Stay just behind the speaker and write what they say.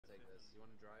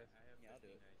want to drive? Yeah, I'll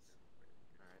do it.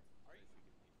 Alright.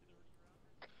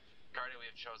 Cardi, we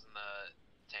have chosen the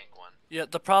tank one. Yeah,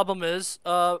 the problem is,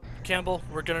 Campbell,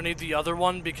 we're gonna need the other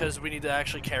one because we need to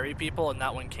actually carry people, and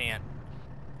that one can't.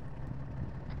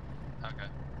 Okay.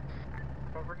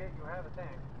 Don't forget you have a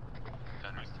tank.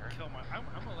 Gunner's turn.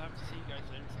 I'm allowed to see you guys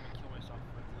later, so I'm gonna kill myself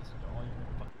if I listen to all your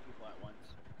fucking people at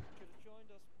once. Could've joined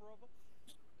us, brother.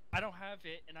 I don't have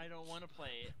it, and I don't want to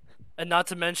play it. And not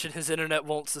to mention, his internet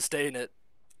won't sustain it.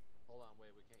 Hold on,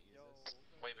 wait, we can't use this.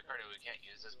 Wait, Cardi, we can't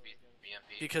use this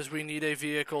BMP. Because we need a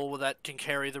vehicle that can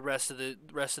carry the rest of the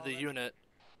unit.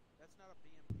 That's not a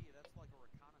BMP, that's like a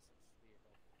reconnaissance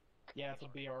vehicle. Yeah, it's a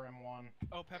BRM-1.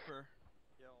 Oh, Pepper.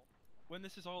 Yo. When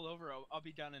this is all over, I'll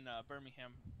be down in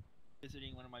Birmingham,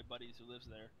 visiting one of my buddies who lives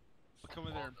there. I'll come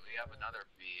over there. We have another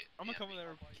I'm gonna come over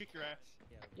there and kick your ass.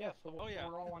 Yes, the one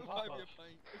we're all on top of.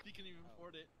 If you can even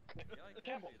afford it.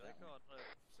 Campbell.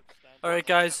 All right,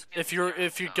 guys. If you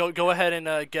go ahead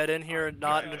and get in here,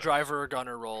 not in a driver or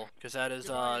gunner role, because that is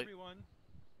I need to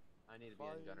be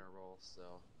in gunner role,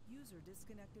 so. User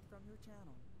disconnected from your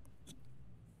channel.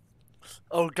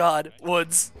 Oh God,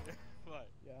 Woods. What?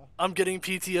 Yeah. I'm getting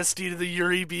PTSD to the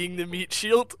Yuri being the meat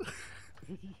shield.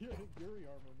 Yuri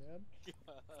armor, man.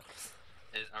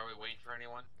 Are we waiting for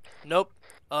anyone? Nope.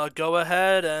 Go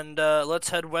ahead and let's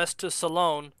head west to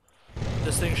Salone.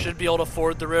 This thing should be able to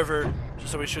ford the river,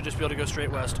 so we should just be able to go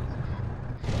straight west.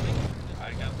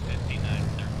 I got 59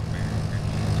 thermal barrier.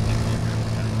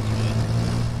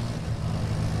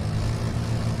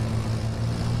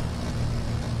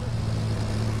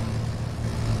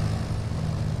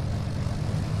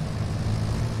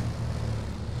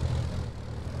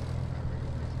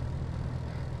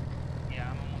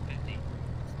 Yeah, I'm on 150.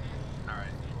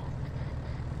 Alright, cool.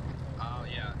 Oh,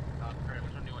 yeah.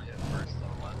 Which one do you want to hit first? The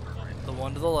left or right? The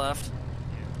one to the left.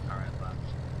 Alright, left.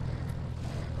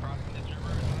 Crossing this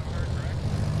river is what I've heard, correct?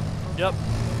 Yep.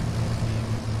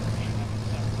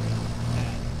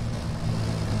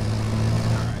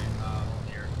 Alright,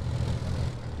 here.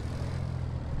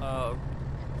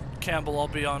 Campbell, I'll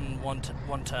be on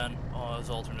 110 as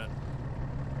alternate.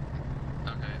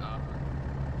 Okay,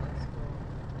 let's go.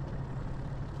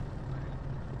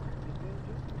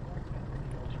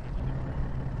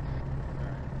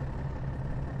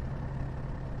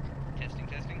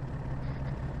 Testing.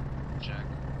 Check.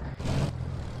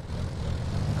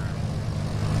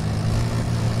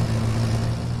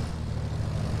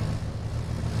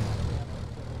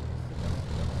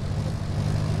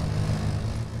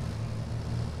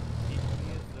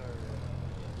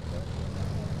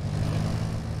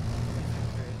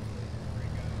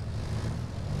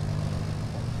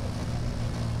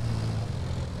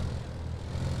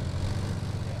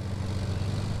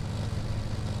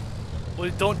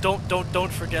 Well,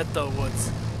 don't forget though,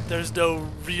 Woods. There's no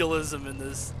realism in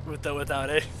this without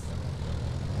it.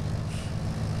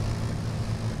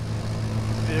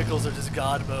 Vehicles are just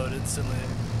God mode instantly.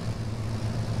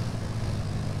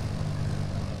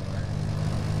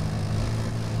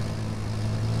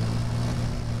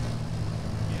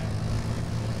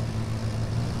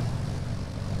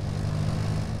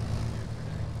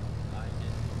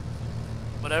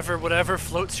 Whatever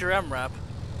floats your MRAP.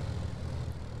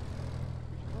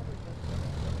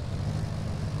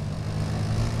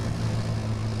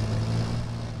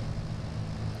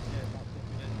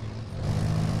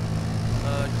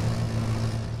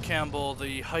 Campbell,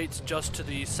 the heights just to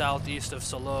the southeast of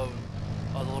Salone,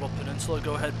 the little peninsula,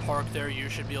 go ahead, park there. You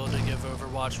should be able to give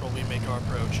overwatch while we make our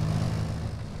approach.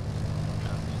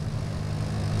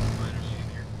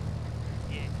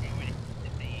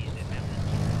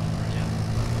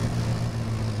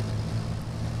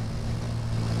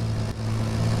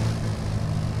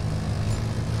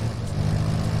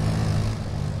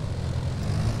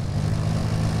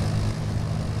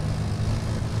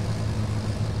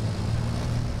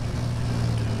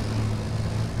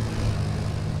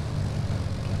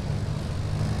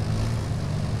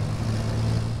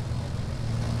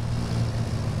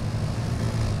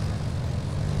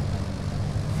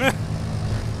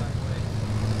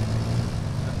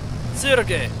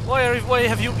 Sergey, why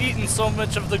have you eaten so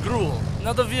much of the gruel?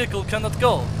 Now the vehicle cannot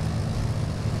go.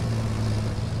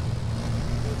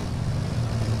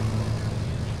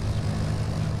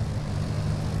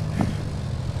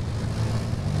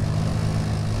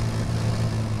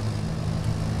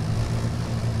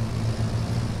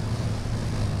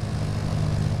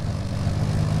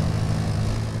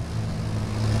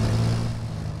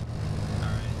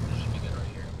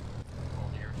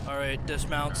 Alright,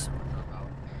 dismounts.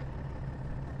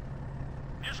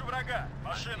 Вижу врага.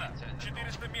 Машина.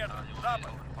 400 метров.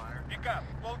 Запад. Пикап.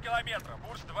 Полкилометра.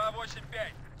 Курс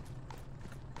 285.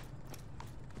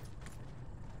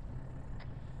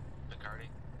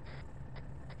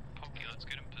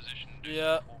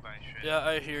 Yeah. Cool guy shit. Yeah,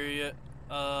 I hear you.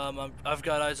 I've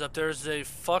got eyes up. There's a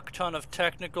fuck ton of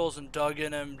technicals and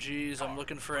dug-in MGs. I'm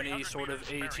looking for any sort of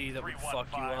AT that would fuck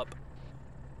you up.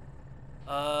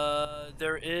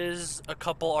 There is a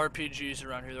couple RPGs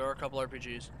around here. There are a couple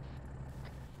RPGs.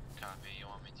 Copy. You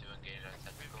want me to engage that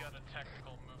technical? We've got a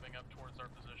technical moving up towards our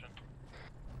position.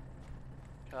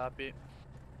 Copy.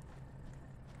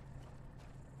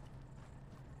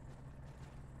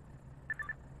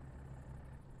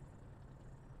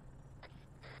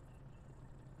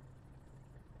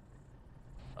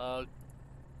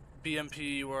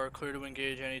 BMP, you are clear to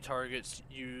engage any targets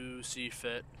you see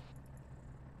fit.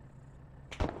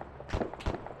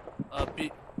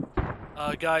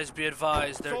 Guys, be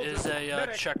advised, there is a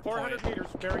checkpoint. 400 meters,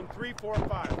 bearing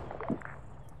 345.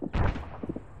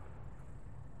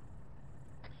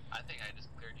 I think I just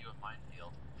cleared you a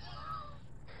minefield.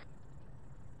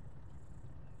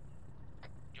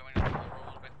 Do you want me to roll a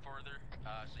little bit further,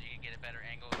 so you can get a better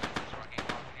angle of this rocket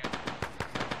off again?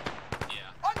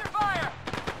 Yeah. Under fire!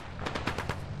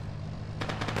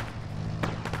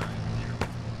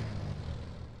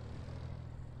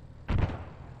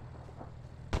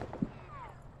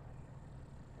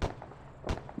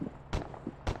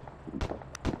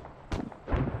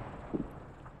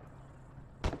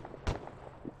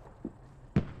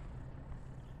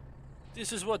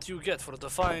 This is what you get for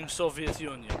defying Soviet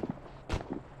Union.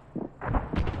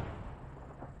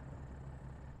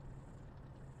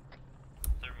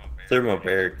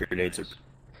 Thermobaric grenades are...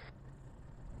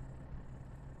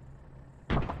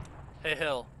 Hey,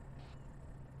 Hill.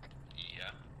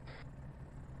 Yeah.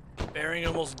 Bearing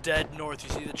almost dead north. You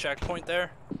see the checkpoint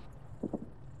there?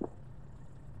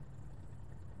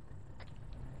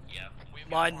 Yeah.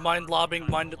 Mind lobbing,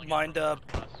 mind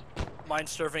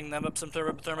serving them up some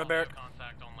thermobaric.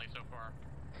 Contact only so far.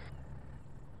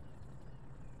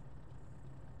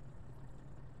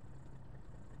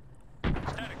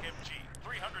 Static MG,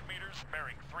 300 meters,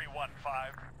 bearing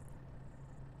 315.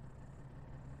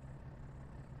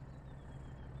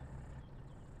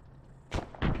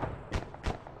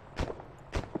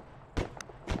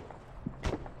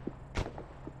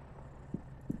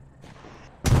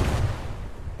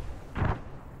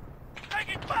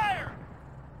 Taking fire!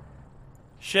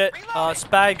 Shit,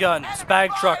 spag gun,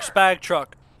 spag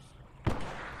truck.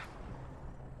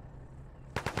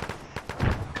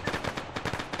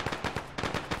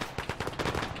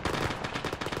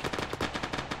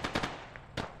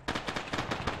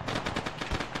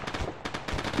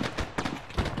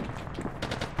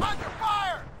 Under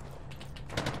fire!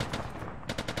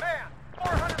 Man,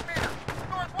 400 meters,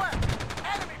 northwest.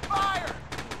 Enemy fire!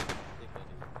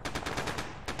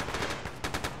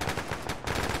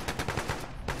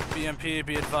 BMP,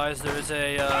 be advised there is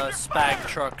a spag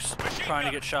trucks trying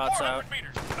to get shots out. 400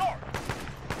 meters, north.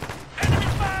 Enemy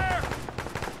fire!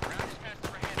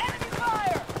 Enemy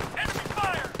fire! Enemy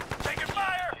fire! Taking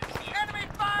fire! Enemy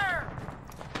fire!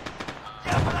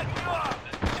 Yeah, but I can go up!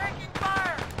 Taking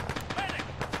fire! Medic!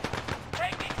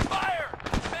 Taking fire!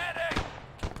 Medic!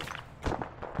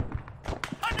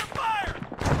 Under fire!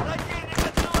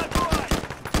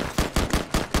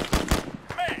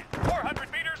 Man,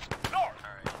 400 meters, north!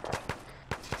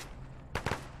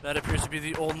 That appears to be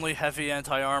the only heavy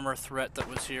anti-armor threat that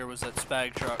was here, was that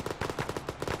spag truck.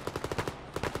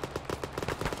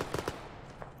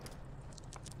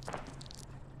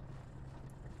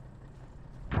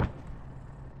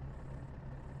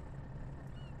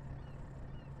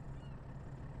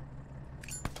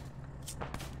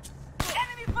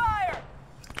 Enemy fire!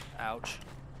 Ouch.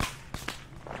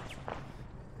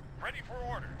 Ready for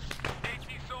orders. AT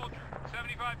soldier,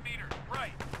 75 meters,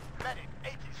 right. Medic,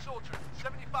 AT soldier,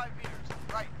 75 meters,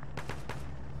 right.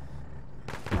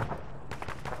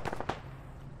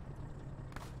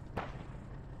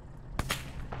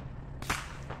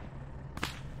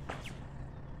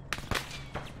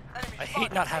 I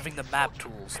hate not having the map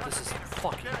tools. This is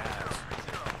fucking ass.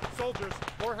 Soldiers,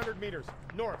 400 meters,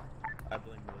 north.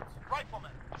 Abilene Woods.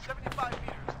 Rifleman, 75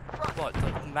 meters, front. What?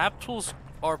 The map tools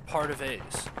are part of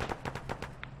A's.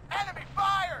 Enemy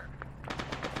fire!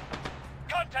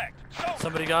 Contact, soldier,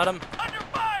 Somebody got him? under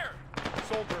fire!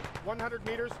 Soldier, 100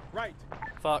 meters, right.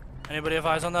 Fuck. Anybody have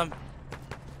eyes on them?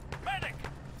 Medic!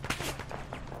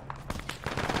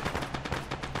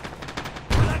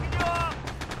 Backing you up!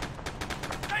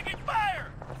 Taking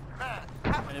fire! Man,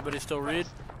 Anybody still read?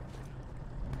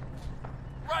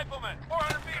 Rifleman,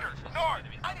 400 meters, north.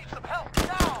 I need some help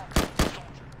now.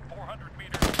 Soldier, 400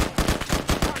 meters.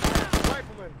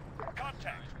 Rifleman,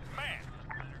 contact, man.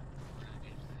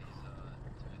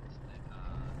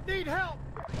 Need help.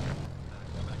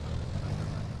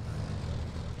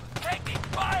 Taking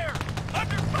fire.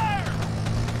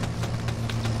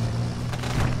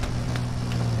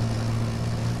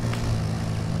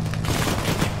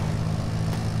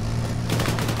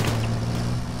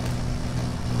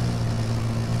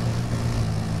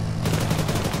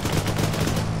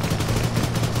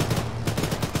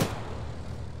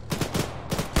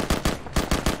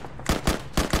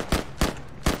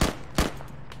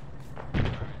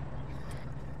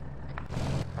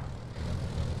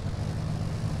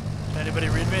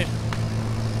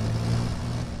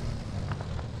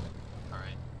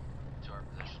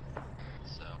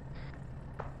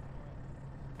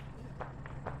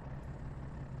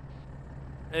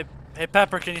 Hey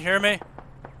Pepper, can you hear me?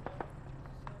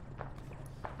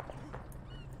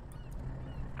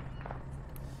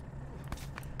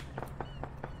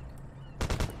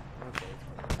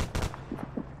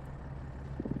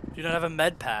 You don't have a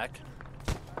med pack.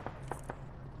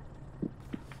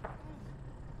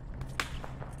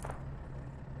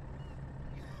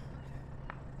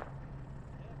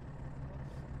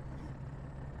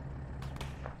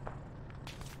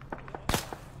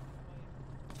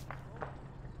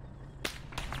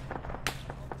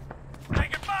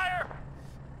 Taking fire!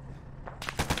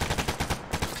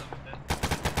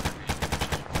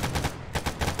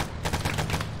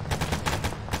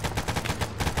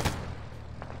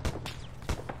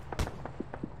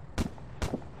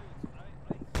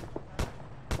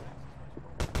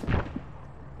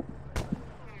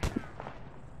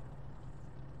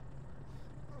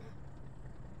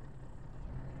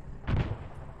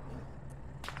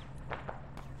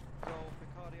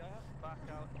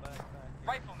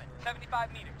 Rifleman,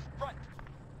 75 meters, front.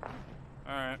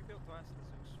 Alright. Would you be able to ask the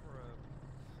Zeus for a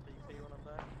BP when I'm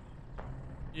back?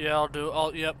 Yeah, I'll do.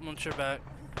 Yep, once you're back.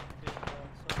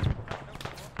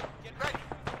 Get ready.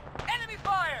 Enemy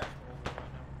fire!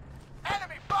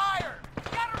 Enemy fire!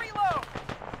 Gotta reload!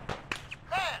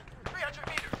 Man, 300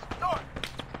 meters, north.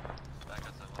 Back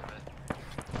us a little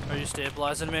bit. Are you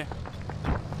stabilizing me?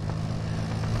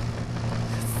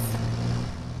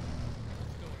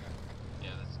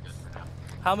 Yeah, that's good for now.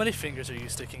 How many fingers are you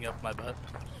sticking up my butt?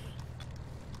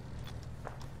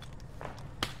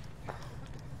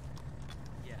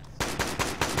 Yes. I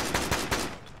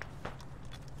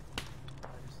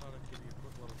just thought I'd give you a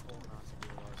quick little colonoscopy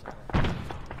while I was at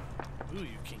it. Ooh,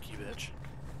 you kinky bitch.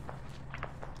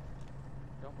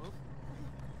 Don't move.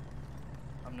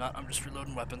 I'm not. I'm just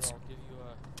reloading weapons. I'll give you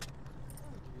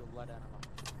a lead enema.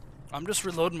 I'm just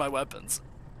reloading my weapons.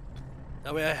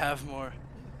 That way I have more.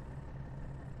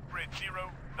 Grid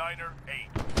 0908,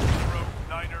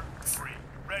 0903.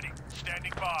 Ready,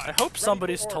 standing by. I hope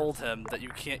somebody's told him that you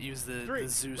can't use the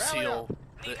zoo seal,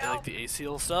 like the A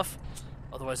seal stuff.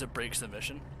 Otherwise it breaks the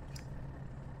mission.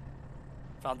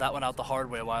 Found that one out the hard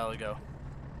way a while ago.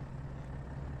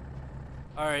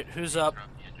 Alright, who's up? No,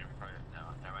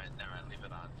 never mind, leave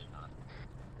it on, do not.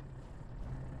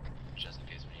 Just in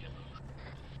case we need to move.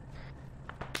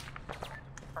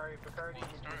 Alright, Bacardi, you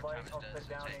device upside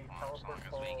down a teleport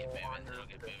pole on your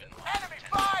position. Enemy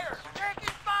fire!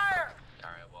 Taking fire!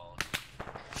 Alright, well.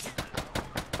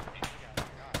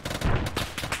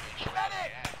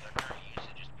 Medic! Their current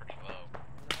usage is pretty low.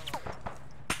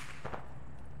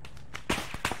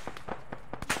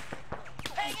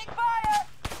 Taking fire!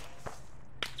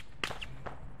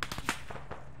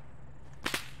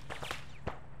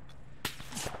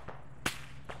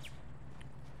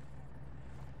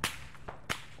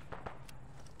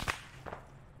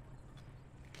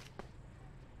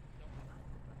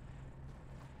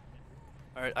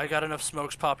 Alright, I got enough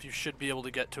smokes popped, you should be able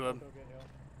to get to him.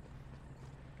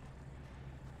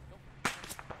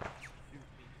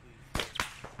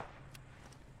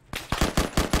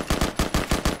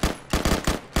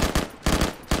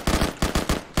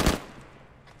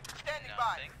 Standing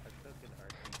by.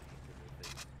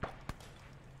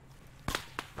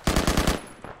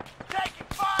 Taking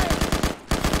fire!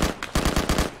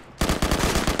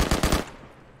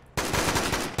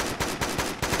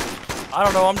 I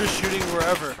don't know, I'm just shooting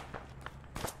wherever.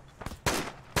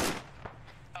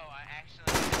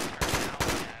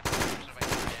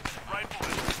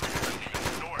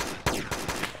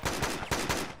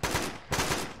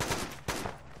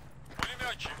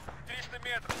 Пулеметчик, 300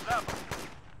 метров, запад.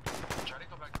 Try to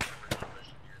go back to the original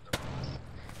mission here, though.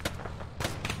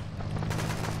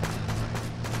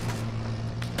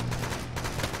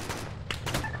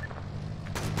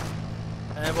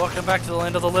 And welcome back to the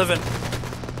land of the living.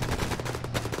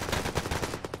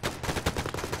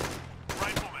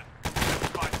 Rifleman,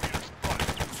 75 meters, front.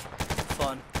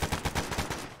 Fun.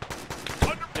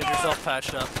 Under Get fire! yourself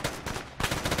patched up.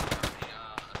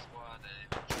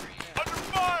 Under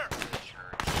fire!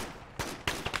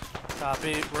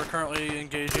 Copy. We're currently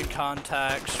engaging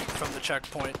contacts from the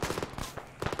checkpoint.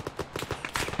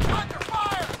 Under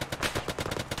fire!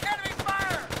 Enemy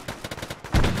fire!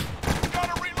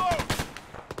 Gotta reload!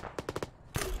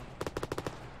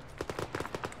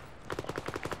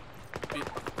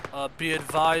 Be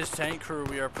advised, tank crew,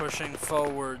 we are pushing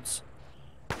forwards.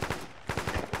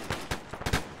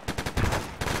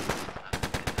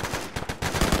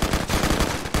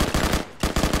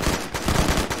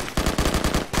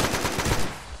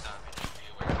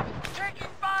 Taking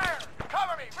fire!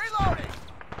 Cover me! Reloading!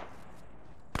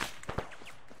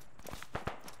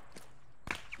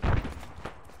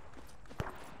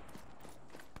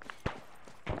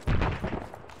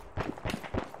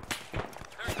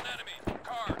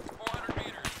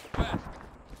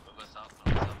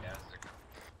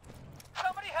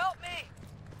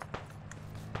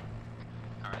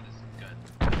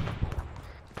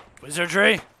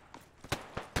 Wizardry.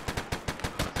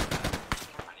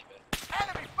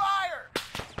 Enemy fire!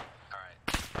 Alright.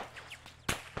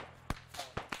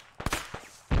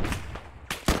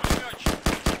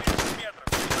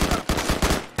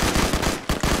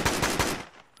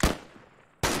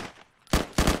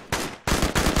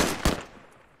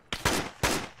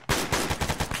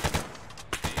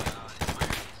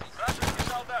 Вражеский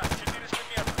солдат, 400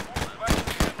 метров.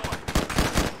 2-4-0.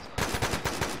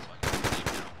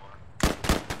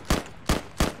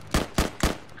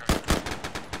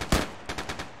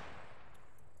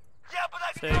 Я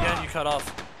подаю! Say again, you cut off.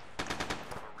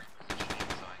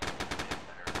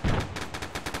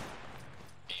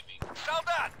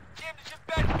 Солдат,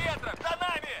 75 метров, за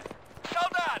нами!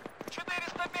 Солдат,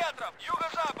 400 метров,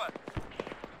 юго-запад!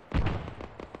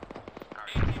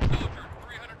 18 soldier,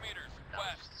 300 meters,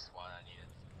 west.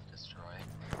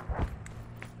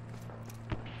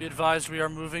 Be advised, we are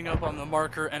moving up on the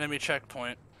marker enemy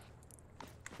checkpoint.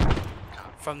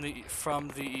 From the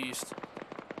east.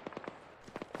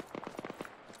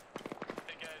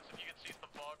 Hey guys, if you can see the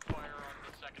fog fire on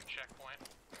the second checkpoint,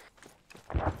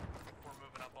 we're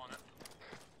moving up on it.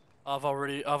 I've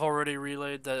already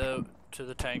relayed to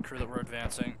the tank crew that we're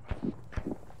advancing.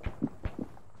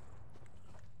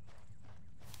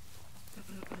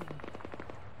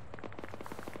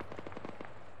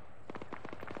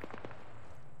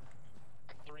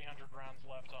 Rounds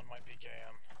left on my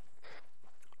PKM.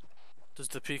 Does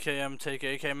the PKM take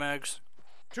AK mags?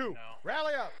 2. No.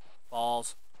 Rally up.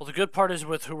 Balls. Well, the good part is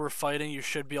with who we're fighting, you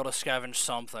should be able to scavenge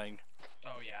something.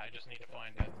 Oh yeah, I just need to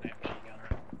find that machine gunner.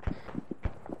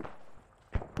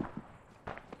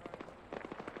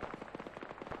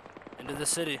 Into the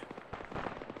city.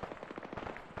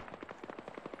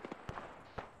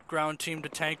 Ground team to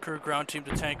tank crew,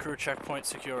 checkpoint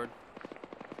secured.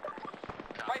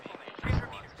 Rifleman, 300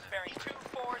 meters, bearing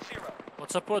 240.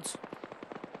 What's up, Woods?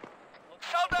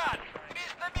 Солдат,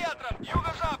 300 метров,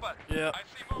 юго-запад! Yeah. I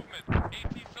see movement,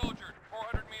 18 soldier,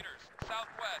 400 meters,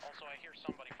 southwest. Also, I hear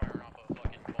somebody firing off a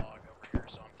fucking fog over here,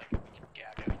 so I'm thinking we can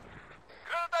gag it.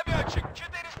 Гранатометчик,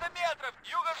 400 метров,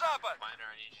 юго-запад! Miner,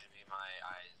 I need you to be my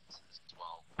eyes as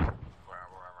well.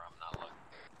 Wherever I'm not looking.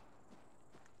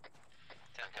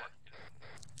 Okay.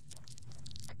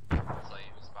 So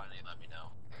you spotted it, let me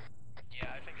know. Yeah,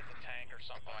 I think it's a tank or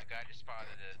something. Oh my god, I just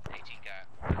spotted an 18 cat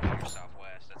to your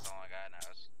southwest. That's all I got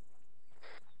knows.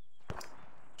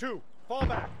 2. Fall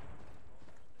back.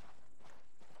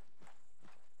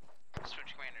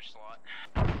 Switch commander slot.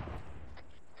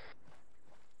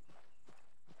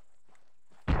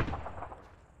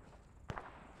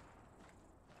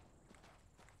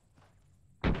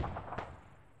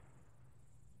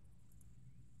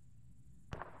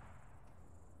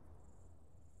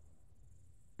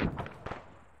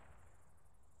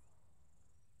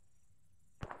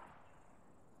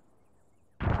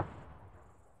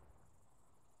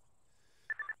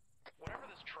 Whatever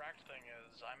this tracked thing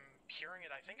is, I'm hearing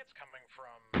it. I think it's coming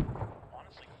from,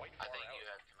 honestly, quite far I think out. you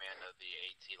have command of the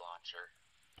AT launcher.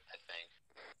 I think.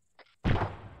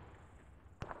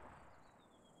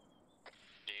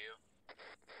 Do you?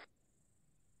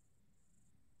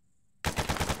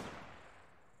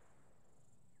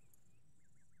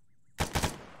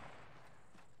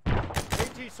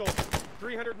 AT soldier.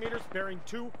 300 meters, bearing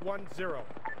 210.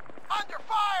 Under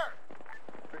fire!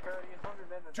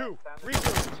 2.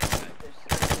 Regroup.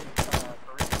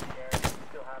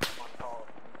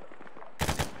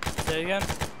 Say again?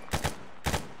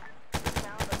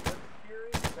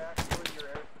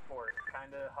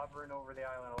 Kind of hovering over the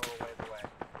island a little ways away.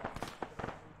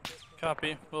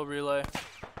 Copy. We'll relay.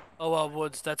 Oh,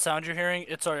 Woods, that sound you're hearing,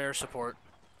 it's our air support.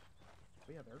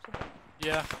 We have air support?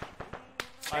 Yeah.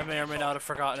 I may or may not have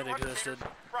forgotten it existed.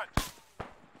 Front.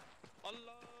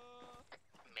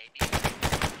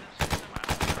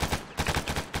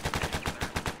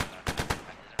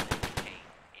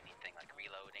 Anything like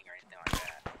reloading or anything like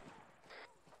that.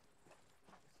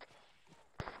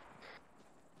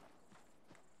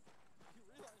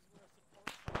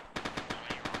 How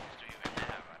many rounds do you even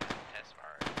have on that test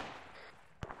fire?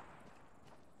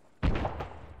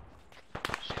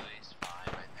 At least 5,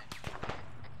 I think.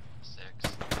 6.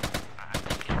 I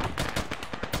think you have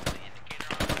the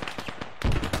indicator on it.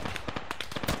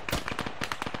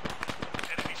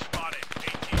 Enemy spotted,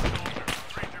 18 soldier,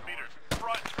 300 meters,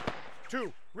 front.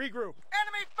 2. Regroup.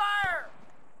 Enemy fire!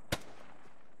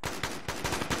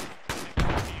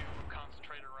 You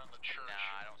concentrate around the church.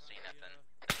 Nah, I don't see nothing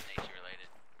that's nature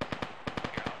related.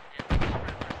 Here,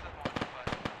 press the one, but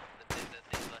the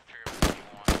left here if you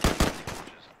want.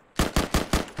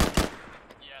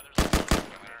 Yeah, there's a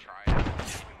I'm gonna try it.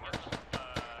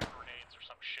 grenades or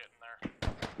some shit in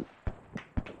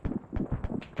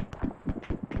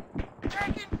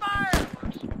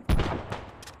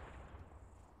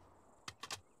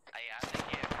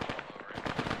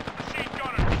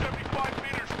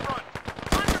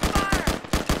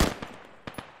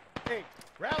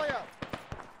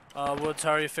Woods,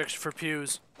 how are you fixed for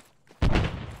pews? 101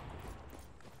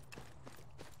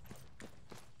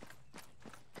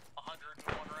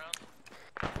 rounds.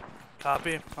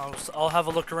 Copy. I'll have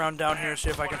a look around down here, see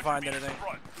if I can find anything.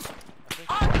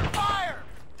 Under fire!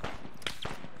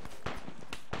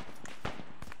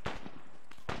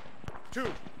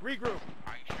 2, regroup.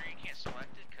 Are you sure you can't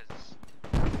select it? Because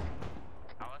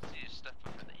I'll have to use stuff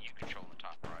that you control in the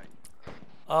top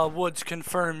right. Woods,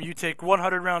 confirm. You take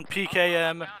 100 round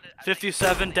PKM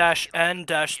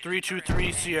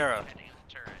 57-N-323 Sierra.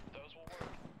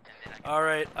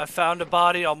 Alright, I found a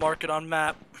body. I'll mark it on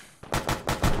map.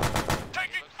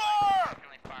 Taking fire!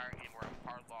 Firing anywhere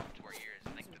hard locked to where ears. I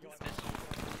think the missile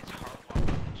is hard locked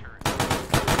to the turret.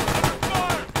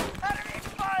 Fire! Enemy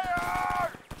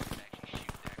fire!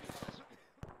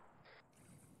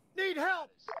 Need help!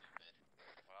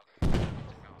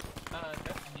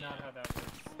 That's not how that works.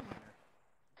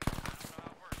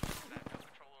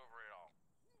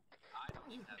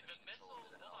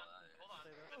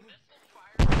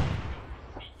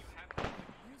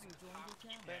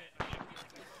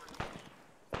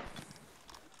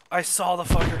 I saw the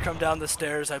fucker come down the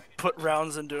stairs. I put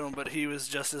rounds into him, but he was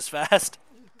just as fast.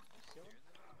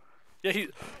 Yeah,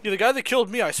 the guy that killed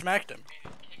me, I smacked him.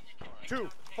 2,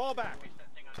 fall back.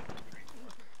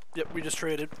 Yep, we just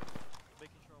traded.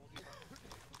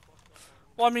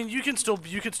 Well, I mean, you could still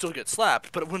get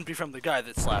slapped, but it wouldn't be from the guy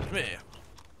that slapped me.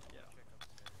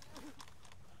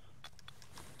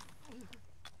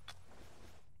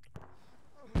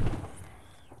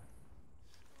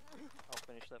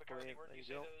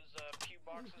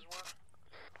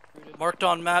 Marked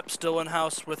on map, still in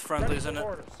house with friendlies in it.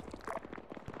 Gotcha,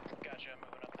 I'm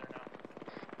moving up there now.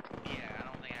 Yeah, I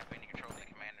don't think I have any control of the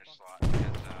commander slot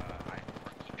because I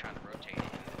keep trying to rotate it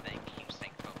and the thing keeps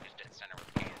staying focused at center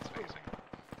with cadence spacing.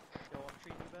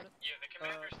 Yeah, the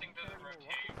commander's thing doesn't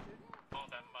rotate all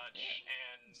that much,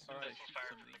 and the missiles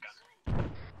fire from the gun.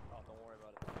 Oh, don't worry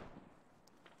about it.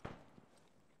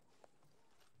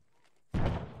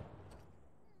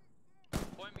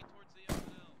 Point me towards the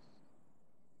infidels.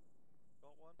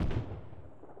 Got one.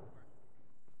 Where?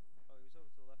 Oh, he was over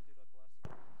to the left, dude. I blasted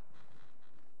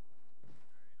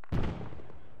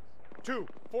him. 2,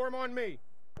 form on me.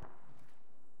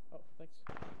 Oh, thanks.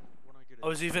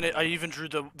 I even drew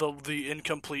the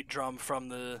incomplete drum from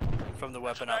the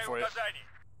weapon out for you.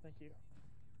 Thank you.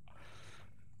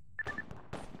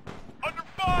 Under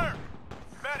fire!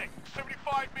 Medic,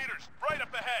 75 meters, right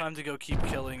up ahead. Time to go keep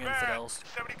killing infidels.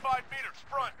 75 meters,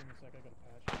 front. Give me a sec, I got a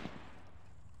patch.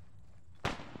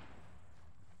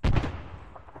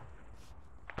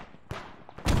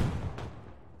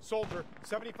 Soldier,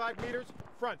 75 meters,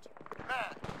 front.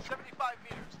 Man, 75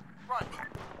 meters, front.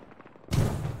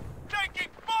 Taking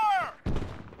fire!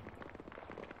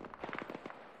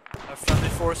 Our friendly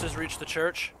forces reached the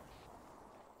church.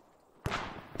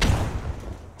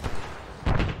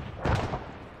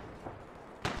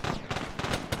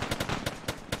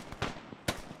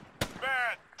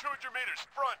 Man, 200 meters,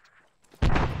 front.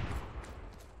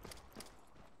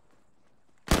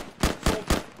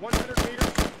 Soldier, 100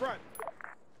 meters, front.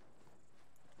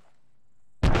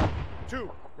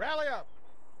 2, rally up.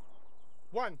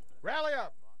 1, rally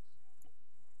up.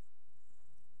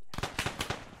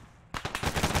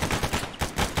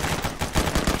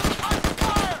 Under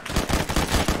fire!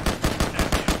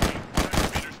 Enemy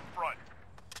 100 meters, front.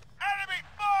 Enemy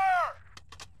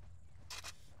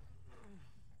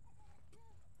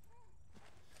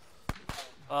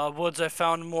fire! Woods, I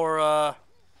found more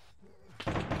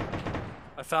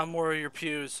of your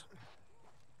pews.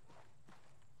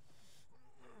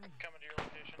 Coming to your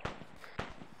location.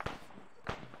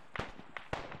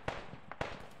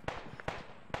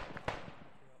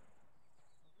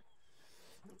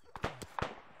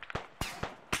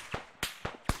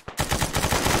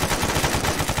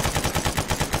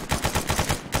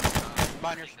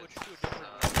 Miner, switch to a different.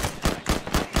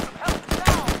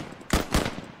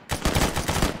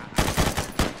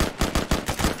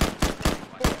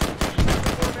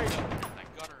 That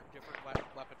gunner, different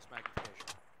weapons magnification.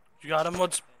 You got him,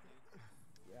 Woods?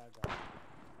 Yeah, I got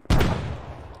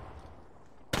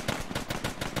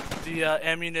it. The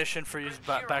ammunition for you's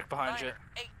back behind you.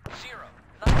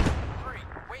 8093,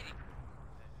 waiting.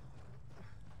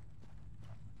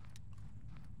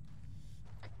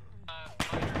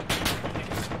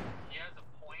 He has a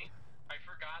point. I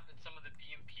forgot that some of the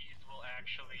BMPs will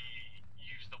actually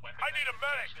use the weapon. I need a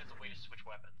medic! As a way to switch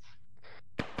weapons.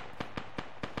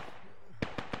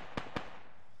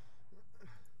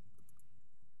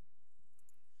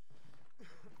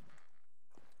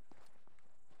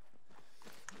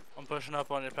 I'm pushing up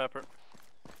on you, Pepper.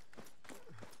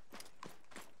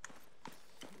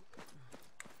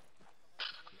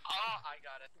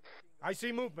 I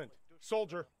see movement.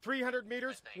 Soldier, 300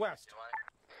 meters west.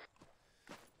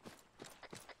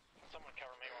 Someone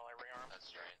cover me while I rearm. That's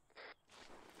straight.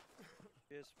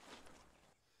 Cheers.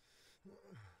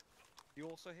 You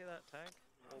also hear that tank?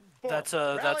 That's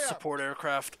Rally up. support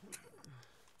aircraft.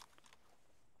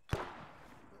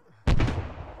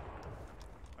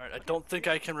 Alright, I don't think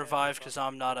I can revive because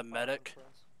I'm not a medic.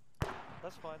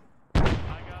 That's fine. I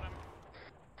got him.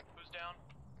 Who's down?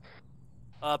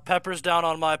 Pepper's down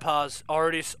on my pause.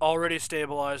 Already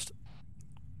stabilized.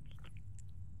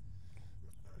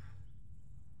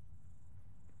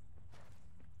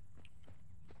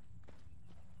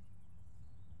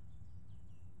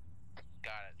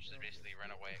 Got it. Just basically run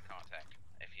away at contact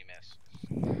if you miss.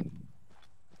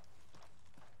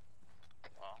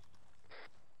 Well.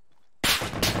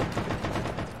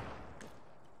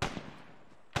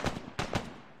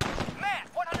 Man,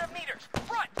 100 meters,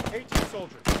 front! 18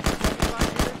 soldiers,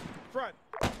 75 meters front.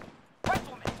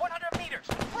 Rifleman, 100 meters,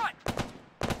 front!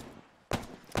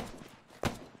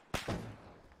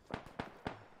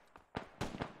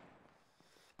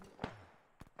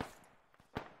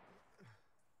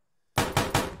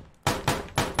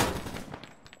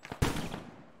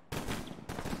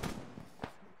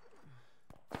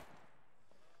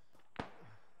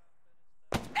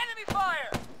 Enemy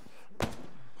fire!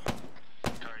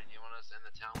 Cardi, do you want us in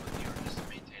the town with you or just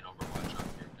maintain overwatch up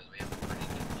here? Because we have a pretty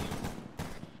good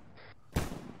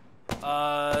view.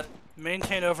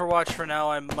 Maintain overwatch for now.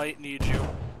 I might need you.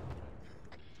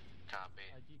 Copy.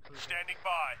 Standing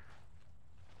by.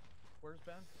 Where's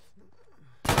Ben?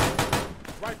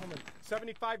 Rifleman,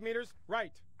 75 meters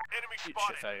right. Enemy Eat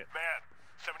spotted. shit, faggot. Man,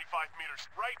 75 meters,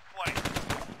 right flank.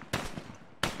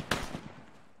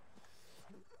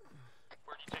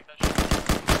 Where'd you take that shot?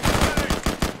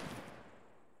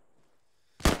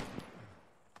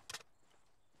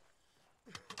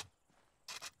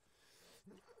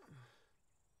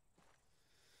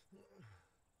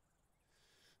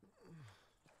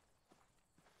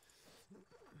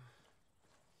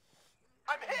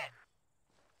 I'm hit!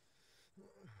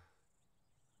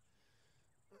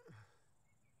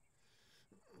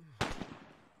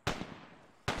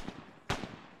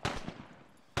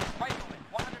 Rifleman,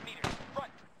 100 meters,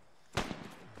 front.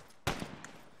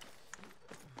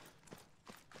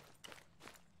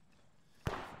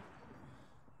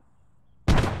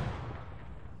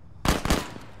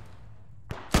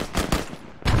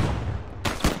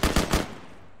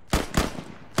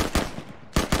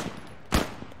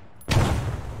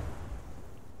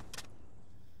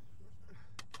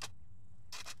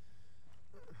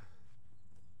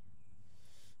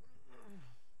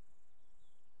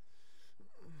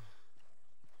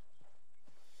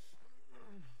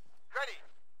 Ready.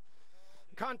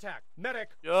 Contact, medic,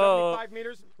 Yo. 75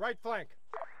 meters right flank.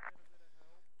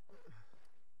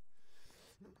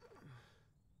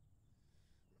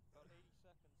 About 80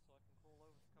 seconds so I can crawl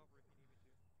over to cover if you need me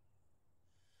to.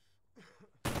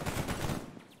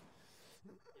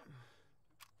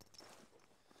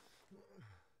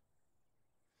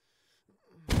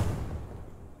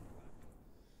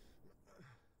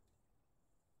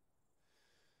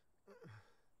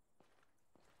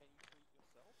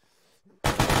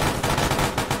 you treat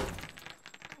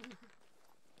yourself? Can you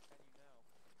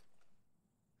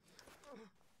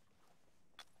now?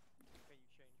 Can you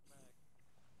change mag?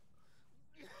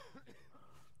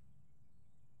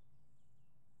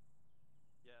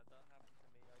 Yeah, that happened to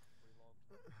me. I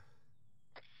relogged.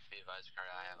 Be advised,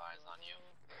 Cardi, I have eyes on you.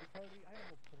 Cody, I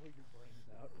almost blew your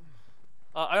brains out.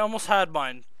 I almost had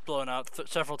mine blown out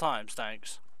several times.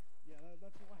 Thanks. Yeah,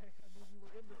 that's why. I mean, you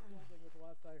were in this building, which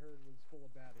last I heard was full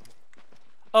of baddies.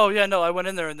 Oh yeah, no, I went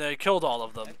in there and they killed all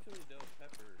of them. Actually, no,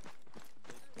 Pepper.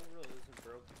 This still really isn't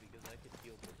broken because I could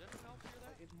heal. Does anyone else hear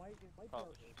that? It might Oh,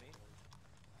 work. just me.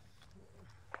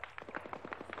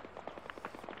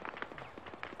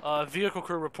 Vehicle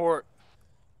crew report.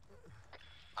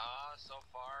 So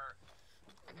far,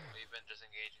 we've been just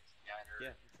engaging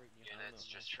scattered units,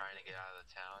 just trying to get out of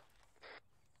the town.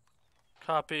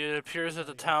 Copy. It appears that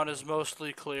the town is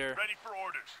mostly clear. Ready for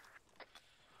orders.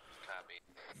 Copy.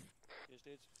 Cheers,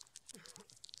 dudes.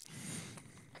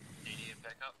 Do you need a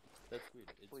pickup? That's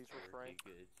weird. It's Please refrain.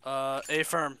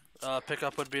 A-firm.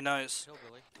 Pickup would be nice.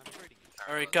 Hillbilly, I'm trading you.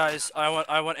 Alright guys,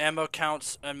 I want ammo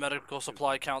counts and medical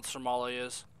supply counts from all of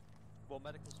yous. Well,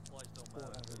 medical supplies don't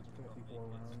matter. 454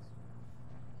 rounds.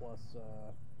 Plus,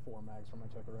 4 mags for my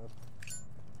Tokarev.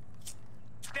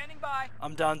 Standing by.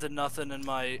 I'm down to nothing in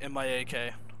my AK.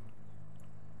 5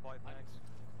 mags.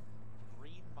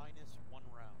 Green minus 1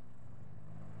 round.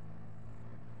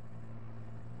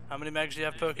 How many mags do you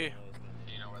have, Pokey?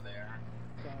 Do you know where they are?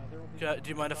 There will be Do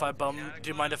you mind if I bum? Do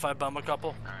you mind if I bum a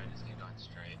couple? Alright, just keep going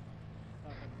straight.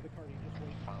 The car, you just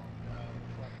wait for the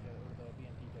truck or the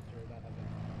BMP gets here. That has it.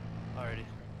 Alrighty.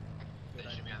 They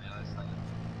should be on the other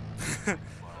side.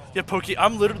 Yeah, Pokey,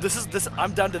 I'm literally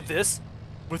I'm down to this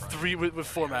with with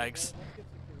 4 mags.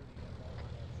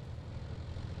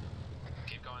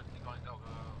 Keep going, go.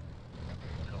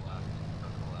 To the left. Go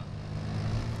to the left.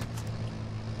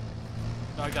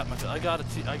 No, I got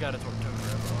a torque token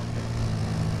grab.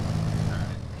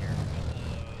 Alright, here.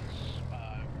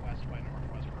 West by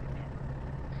northwest road cover.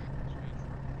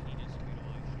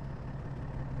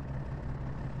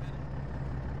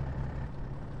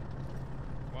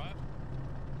 What?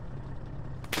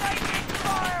 Taking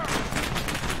fire!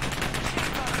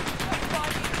 Machine gunner, 25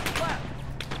 meters left.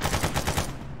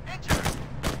 Injured.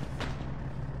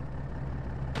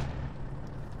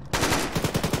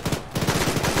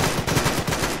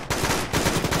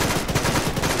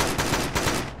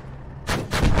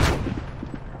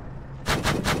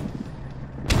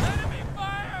 Enemy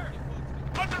fire!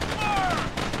 Under fire!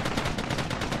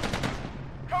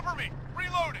 Cover me!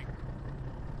 Reloading!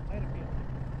 I had a feeling.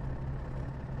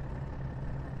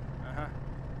 Uh-huh.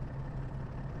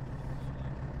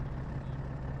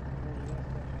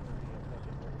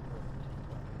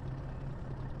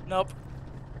 Nope.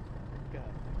 God.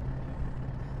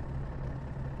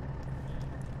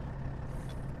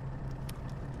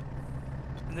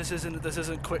 And this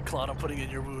isn't quick clot I'm putting in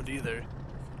your wound either.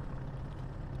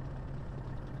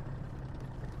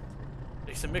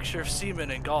 It's a mixture of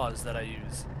semen and gauze that I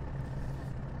use.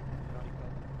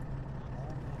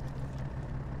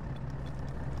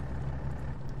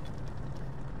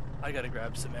 I gotta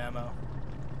grab some ammo.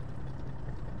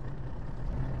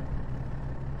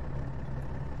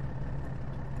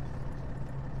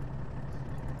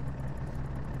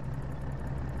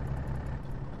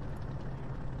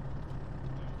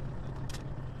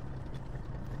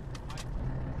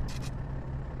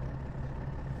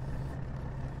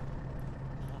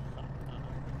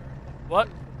 What?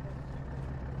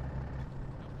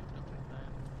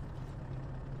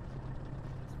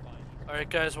 Alright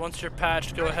guys, once you're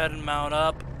patched, go ahead and mount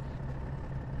up.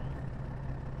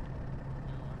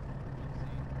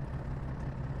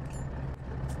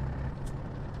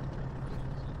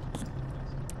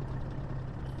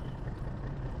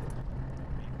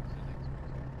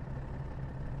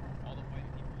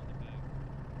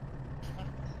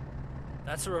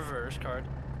 That's a reverse card.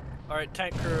 Alright,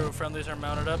 tank crew, friendlies are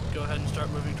mounted up. Go ahead and start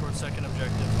moving towards second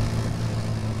objective.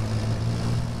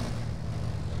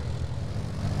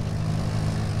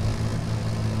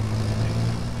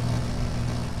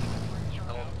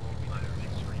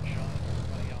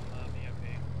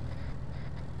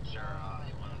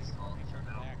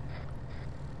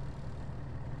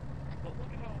 But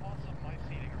look at how awesome my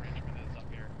seating arrangement is up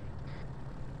here.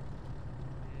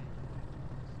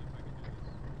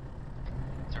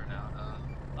 Turn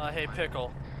out, Hey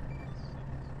Pickle.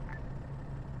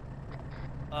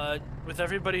 With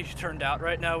everybody turned out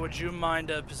right now, would you mind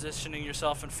positioning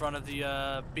yourself in front of the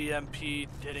BMP,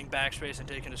 hitting backspace and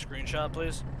taking a screenshot,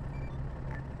 please?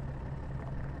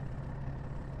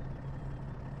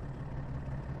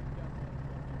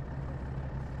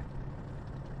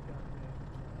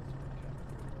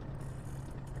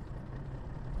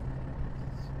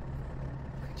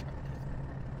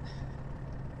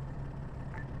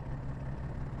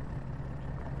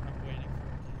 I'm waiting for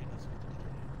him to hit us with the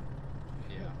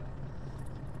plane. yeah.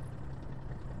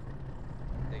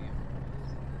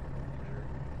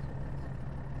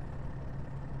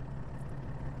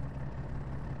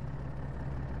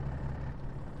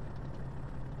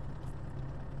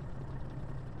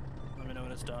 Let me know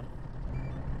when it's done.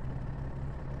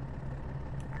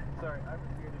 Sorry, I was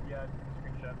muted. Yeah,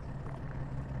 screenshots.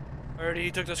 Alrighty,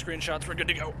 he took the screenshots. We're good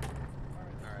to go.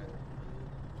 Alright.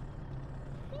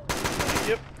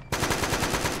 Yep.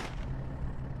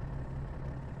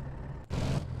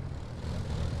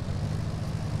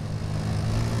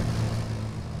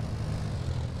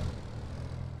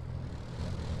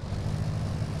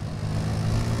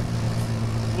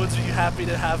 Woods, are you happy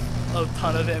to have a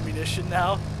ton of ammunition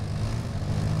now?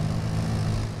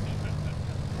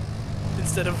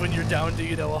 Instead of when you're down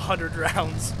to, 100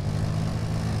 rounds.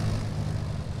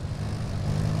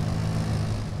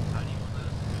 How do you want to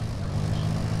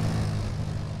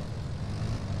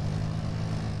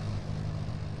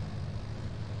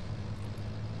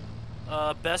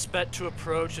approach? Best bet to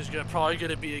approach is probably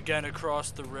going to be again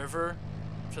across the river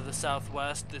to the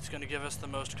southwest. It's going to give us the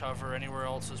most cover. Anywhere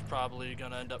else is probably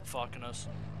going to end up fucking us.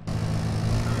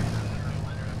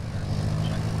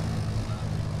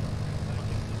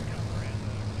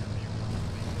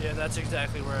 Yeah, that's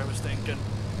exactly where I was thinking.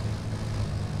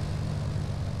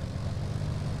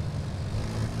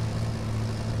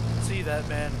 See that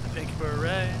man in the pink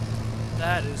beret?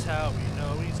 That is how we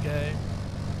know he's gay.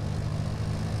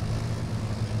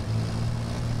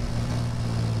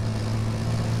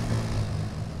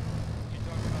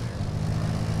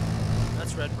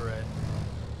 That's Red Beret.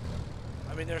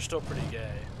 I mean, they're still pretty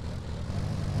gay.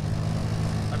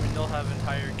 I mean, they'll have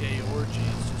entire gay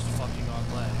orgies just fucking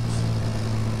on legs.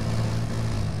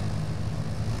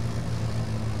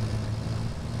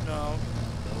 No.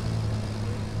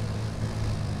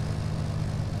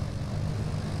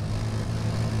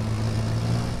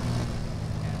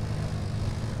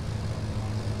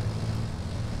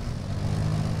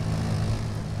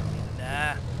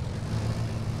 Nah.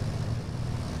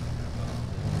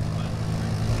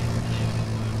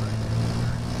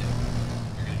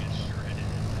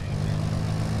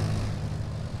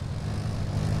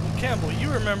 Well, Campbell,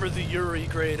 you remember the Yuri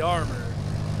grade armor.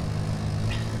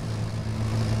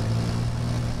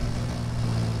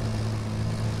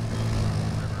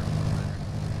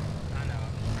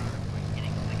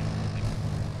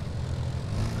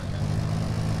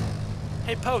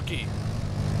 Hey, Pokey.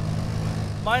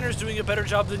 Miner's doing a better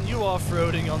job than you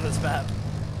off-roading on this map.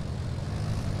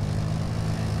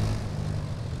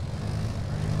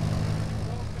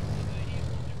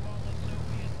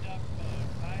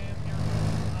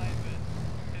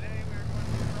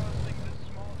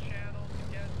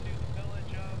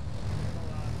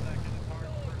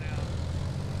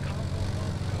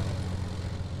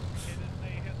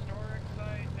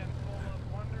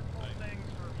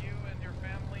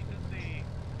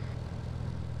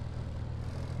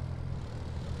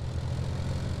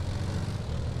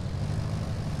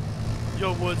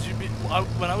 Yo, Woods,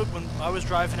 when I was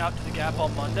driving out to the Gap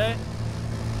on Monday,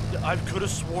 I could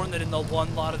have sworn that in the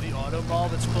one lot of the auto mall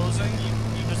that's closing,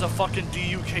 there's a fucking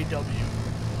DUKW.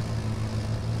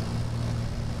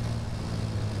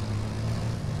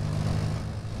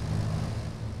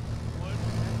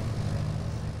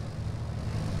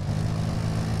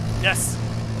 Yes.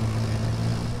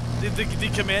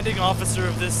 The commanding officer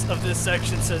of this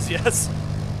section says yes.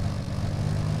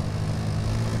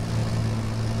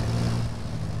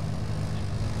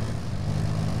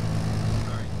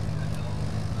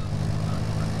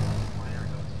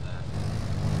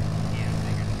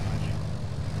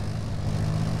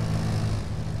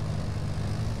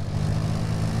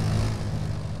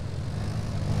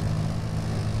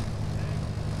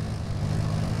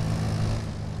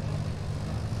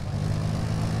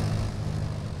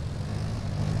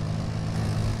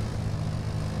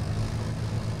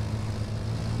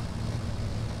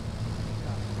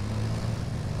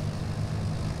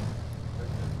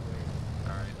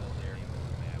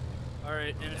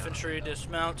 Alright, infantry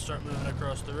dismount, start moving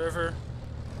across the river.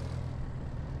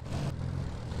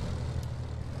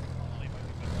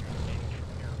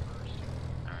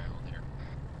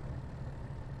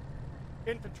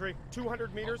 Infantry,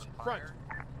 200 meters, front.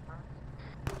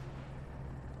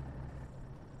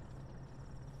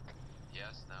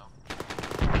 Yes, no.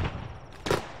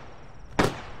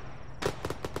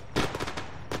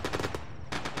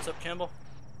 What's up, Campbell?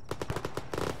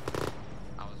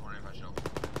 I was wondering if I should open.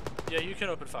 Yeah, you can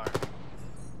open fire.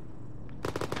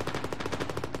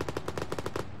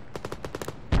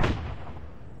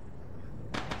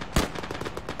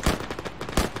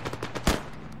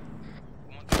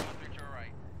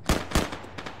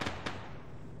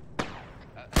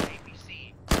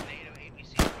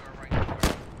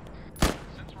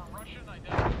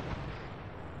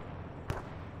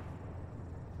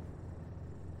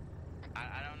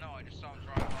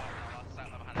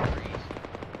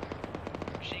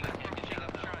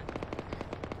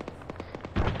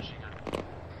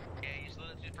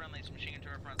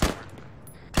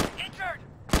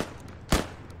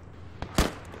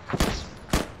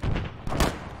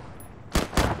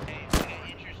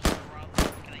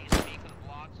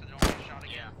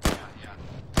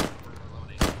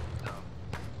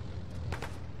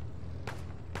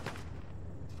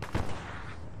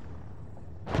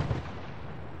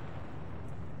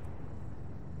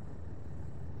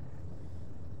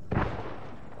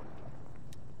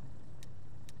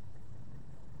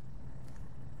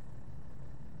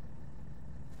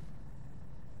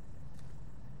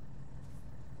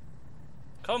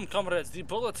 Come, comrades, the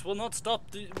bullets will not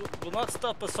stop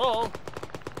us all.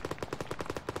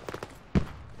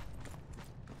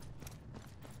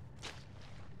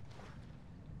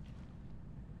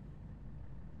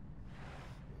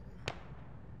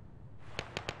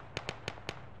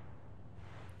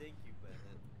 Thank you,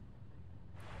 Bennett.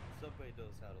 Somebody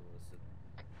knows how to listen.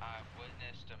 I've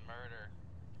witnessed a murder.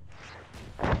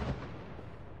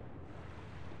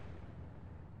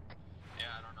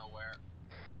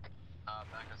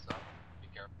 back us up. Be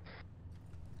careful.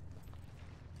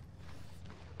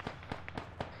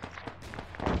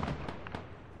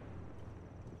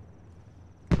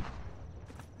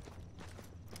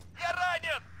 Я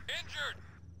ранен! Injured!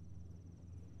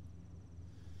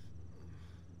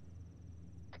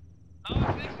 Oh,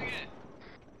 I'm fixing it!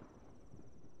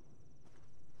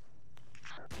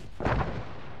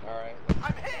 Alright,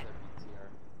 I'm hit!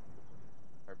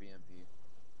 Our BMP.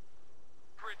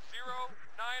 Grid 0,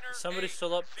 9er, Is somebody 8,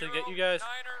 still up to 0, get you guys?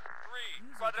 9er,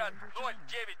 3. Квадрат 0, 9,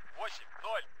 8, 0, 9,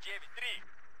 3.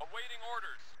 Awaiting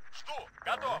orders. Жду.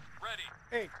 Готов. Ready.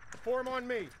 8, form on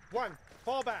me. 1,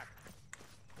 fall back.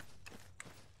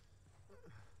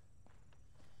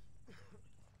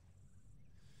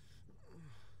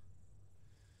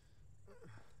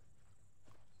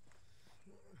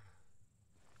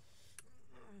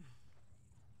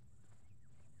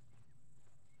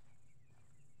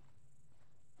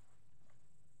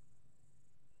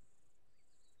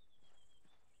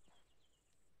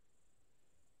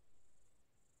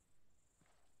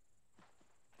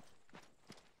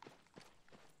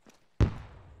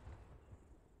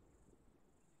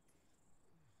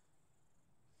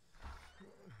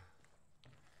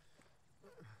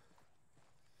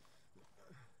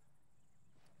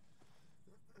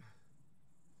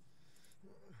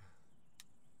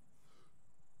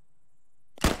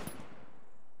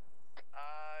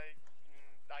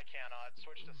 I cannot.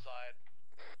 Switch to side.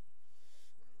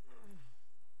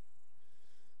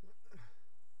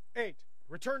 8,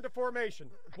 return to formation.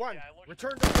 1, Yeah, I looked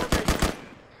return to formation.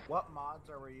 What mods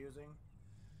are we using?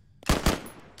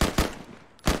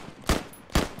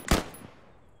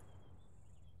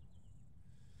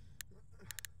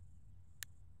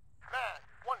 Man,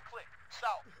 one click.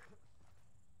 South.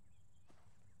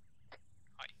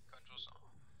 Hi, control cell.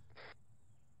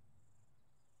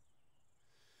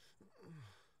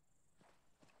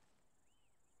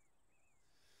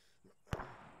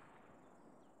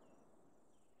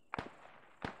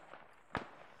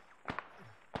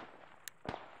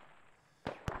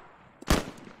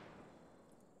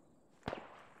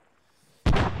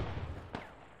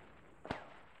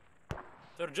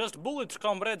 They're just bullets,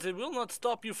 comrades. They will not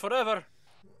stop you forever.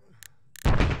 I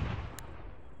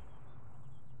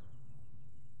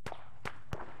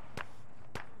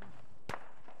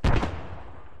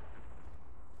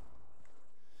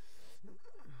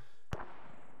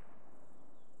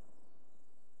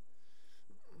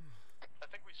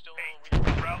think we still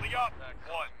Rally up. back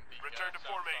 1, on the, return to south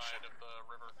formation. side of the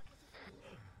river.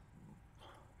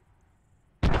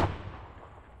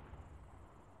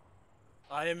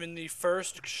 I am in the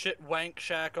first shit wank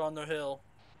shack on the hill.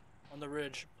 On the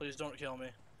ridge. Please don't kill me.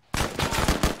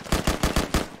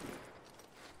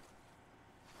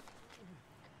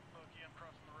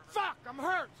 Fuck, I'm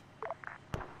hurt.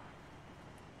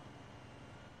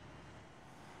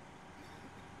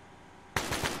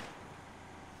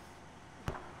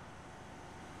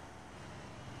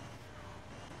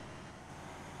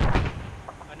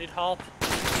 I need help.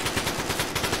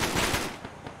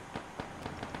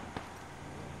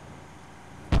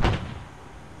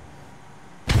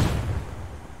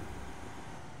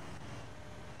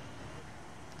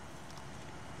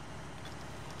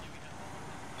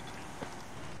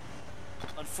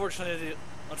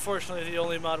 Unfortunately, the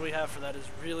only mod we have for that is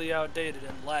really outdated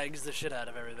and lags the shit out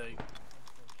of everything.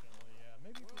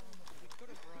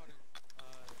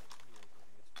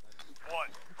 One,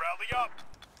 rally up.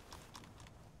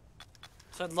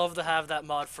 So I'd love to have that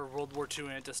mod for World War II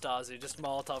Anti-Stasi, just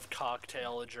Molotov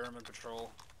cocktail a German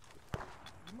patrol. You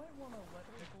might want to let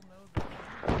Pickle know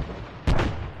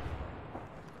that.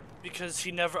 Because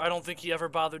I don't think he ever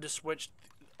bothered to switch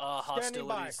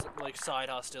hostilities, like side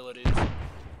hostilities.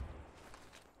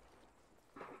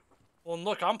 Well, and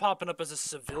look, I'm popping up as a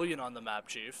civilian on the map,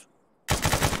 Chief.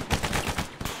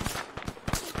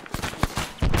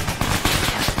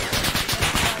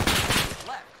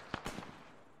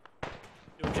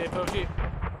 You okay, Pokey?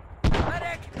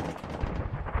 Medic! I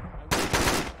wish he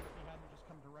hadn't just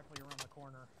come directly around the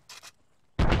corner.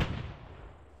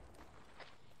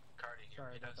 Cardi,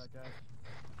 Sorry about that, guys.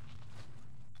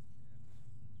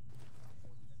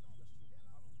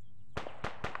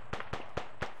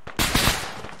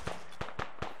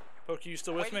 Pokey, you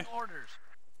still with me? Orders.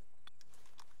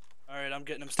 Alright, I'm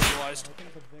getting him stabilized. I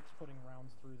think the Vic's putting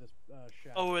rounds through this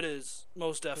shaft. Oh, it is.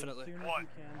 Most definitely. So as soon as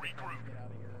you can, get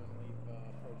out of here and leave Pokey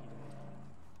to me.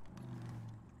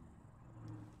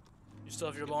 You still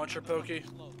have your launcher, Pokey?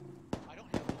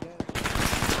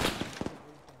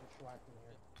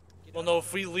 Well, no,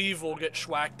 if we leave, we'll get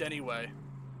schwacked anyway.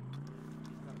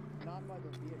 Not by the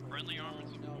vehicle. Friendly armor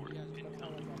support.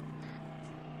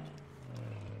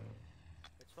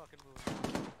 fucking moving.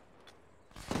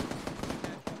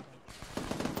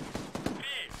 3.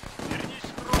 Вернись в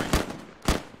строй.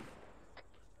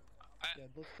 Yeah,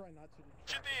 let's try not to.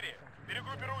 4.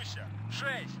 Перегруппируйся.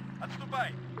 6.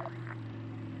 Отступай.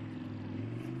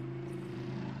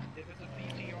 If it's a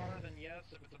BTR, then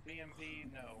yes. If it's a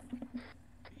BMP, no.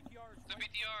 The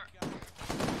BTR.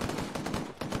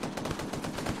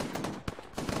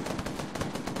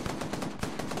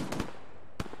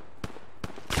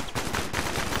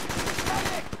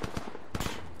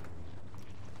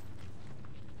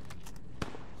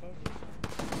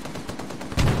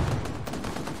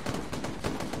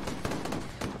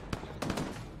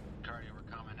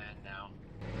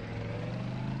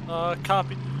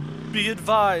 Copy. Be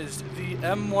advised, the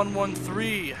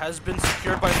M113 has been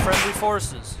secured by friendly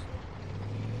forces.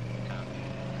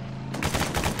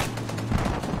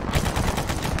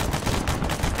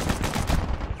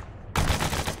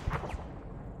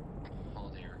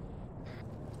 Hold here.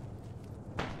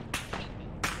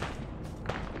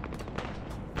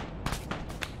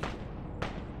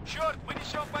 Черт, мы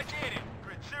несем потери.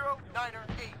 Grid 0, Niner,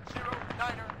 8, 0,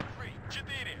 Niner, 3.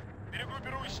 4.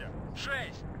 Перегруппируйся.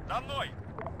 6. За мной.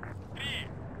 3.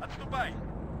 Отступай.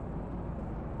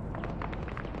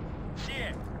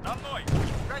 7. За мной.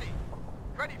 Ready.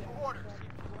 Ready for orders.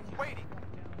 Waiting.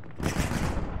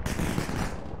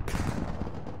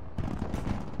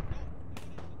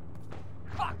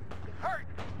 Fuck. Hurt.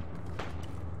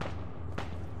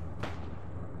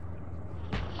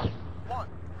 1.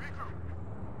 Regroup.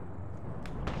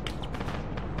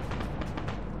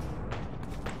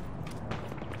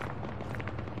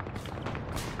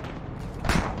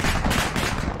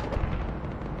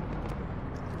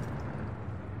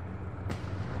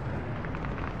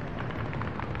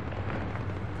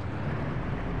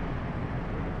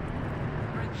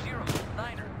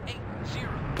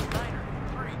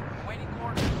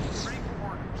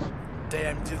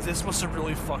 Damn, dude, this must have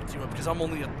really fucked you up because I'm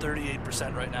only at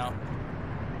 38% right now.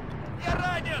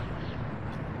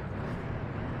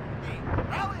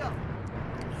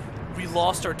 We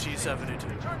lost our T-72.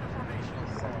 Return to formation.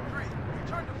 3.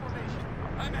 Return to formation.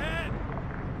 I'm ahead.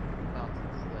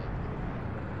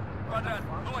 Квадрат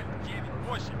 098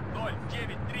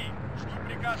 093. Жду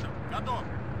приказов. Готов.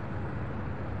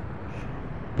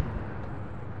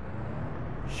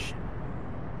 Shit.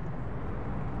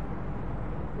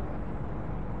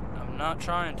 I'm not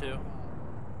trying to.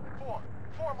 4.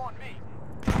 Form on me.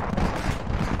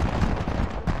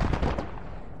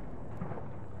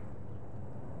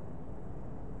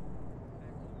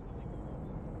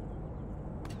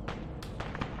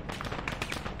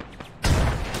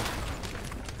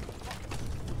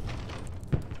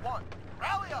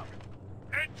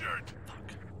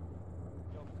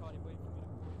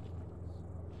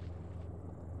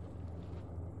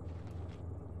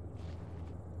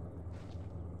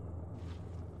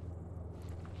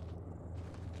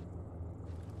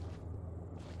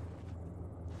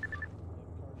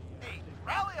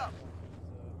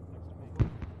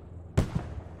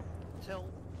 Tell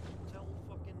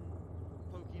fucking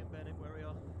Pokey and Bennett where we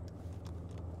are.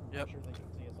 Yep. I'm sure they can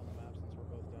see us on the map since we're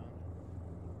both down.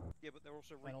 Yeah, but they're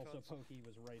also And also recons. Pokey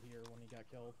was right here when he got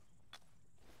killed.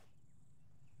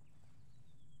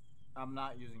 I'm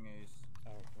not using Ace.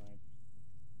 Oh, right.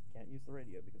 Can't use the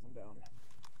radio because I'm down.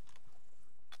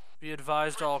 Be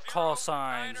advised, all call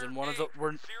signs, and one of the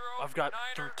I've got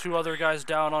two other guys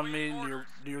down on me near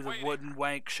the wooden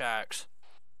wank shacks.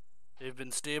 They've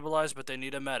been stabilized, but they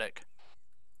need a medic.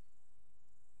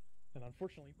 And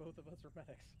unfortunately, both of us are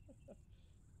medics.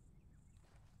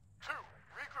 2.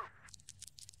 Regroup.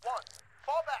 1.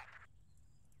 Fall back.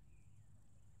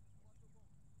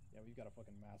 Yeah, we've got a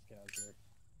fucking mass cast here.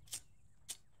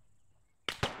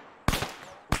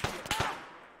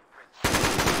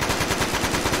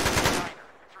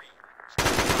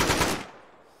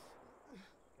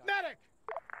 Medic!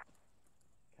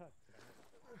 Where's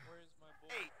my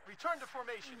boy? 8. Return to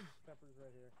formation. Pepper's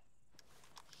right here.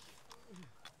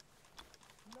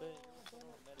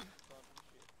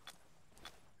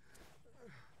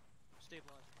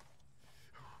 Stabilize.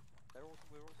 We're all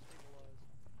stabilized.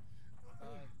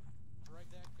 Drag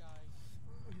that guy.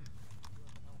 Where the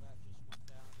hell that just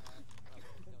went down at.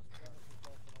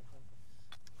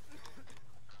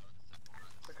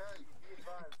 Sakari, be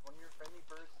advised, one of your friendly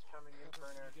birds is coming in for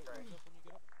an airstrike.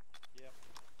 Yep.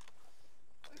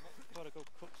 Gotta go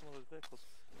cook some of those vehicles.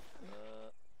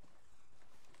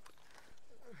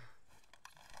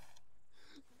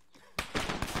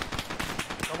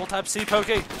 Double tap C,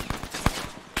 Pokey. 1.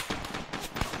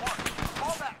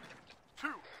 Fall back. 2.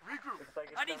 Regroup.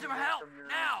 I need some help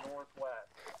now. Northwest.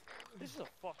 This is a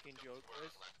fucking joke,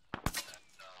 Chris.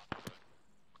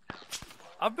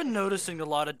 I've been noticing a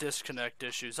lot of disconnect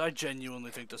issues. I genuinely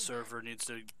think the server needs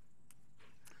to.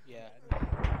 Yeah.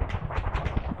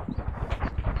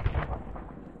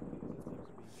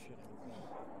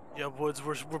 Yeah, Woods,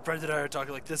 we're Brendan and I are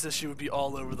talking like this issue would be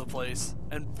all over the place,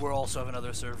 and we're also having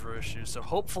other server issues. So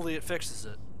hopefully it fixes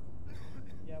it.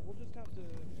 Yeah, we'll just have to. I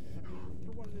mean,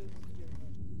 for what it is, you know,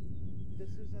 this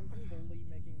isn't fully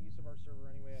making use of our server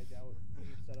anyway. I doubt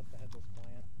he's set up the headless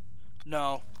plant.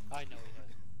 No. I know he has.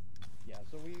 Yeah,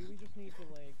 so we just need to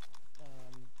like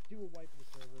do a wipe of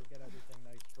the server, get everything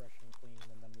nice, fresh and clean,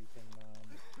 and then we can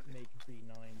make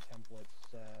B9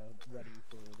 templates ready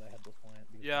for the headless plant.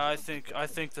 Yeah, I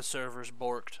think the server's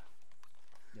borked.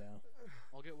 Yeah.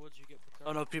 I'll get Woods. You get.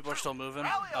 Oh no, people are still moving.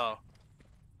 Oh,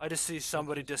 I just see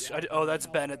somebody oh, that's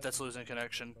Bennett that's losing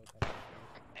connection.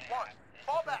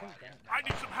 Fall back. I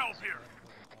need some help here.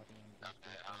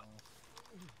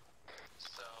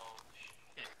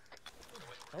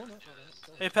 Oh no.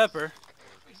 Hey Pepper,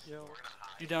 Yo.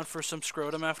 you down for some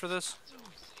scrotum after this?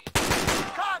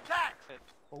 Contact.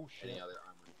 Oh shit.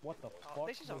 What the fuck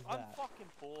This is was I'm that? fucking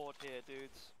bored here,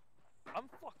 dudes. I'm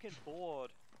fucking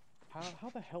bored. How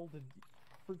the hell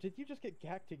did you just get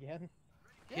gacked again?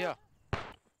 Yeah.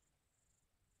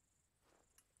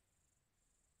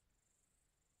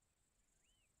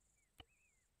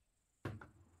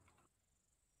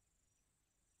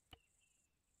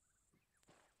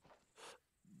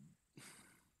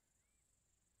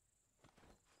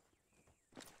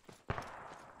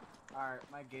 Alright,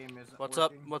 my game isn't What's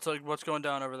working. up? What's going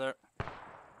down over there?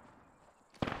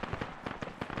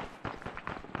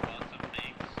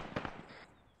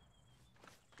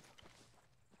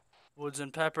 Woods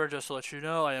and Pepper, just to let you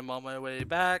know, I am on my way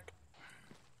back.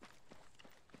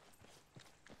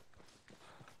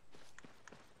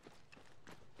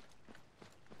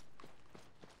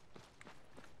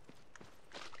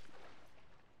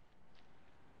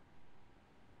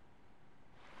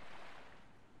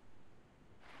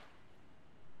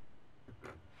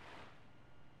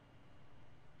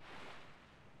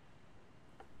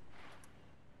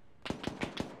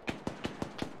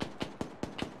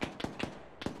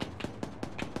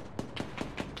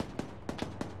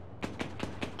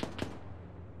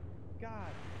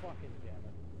 God fucking damn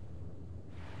it.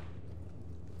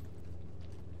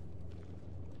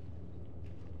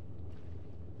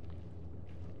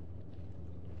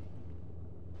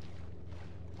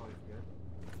 Always good.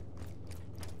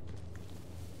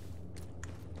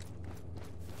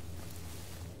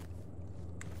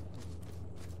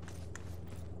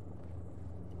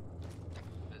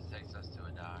 This takes us to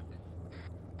a dock.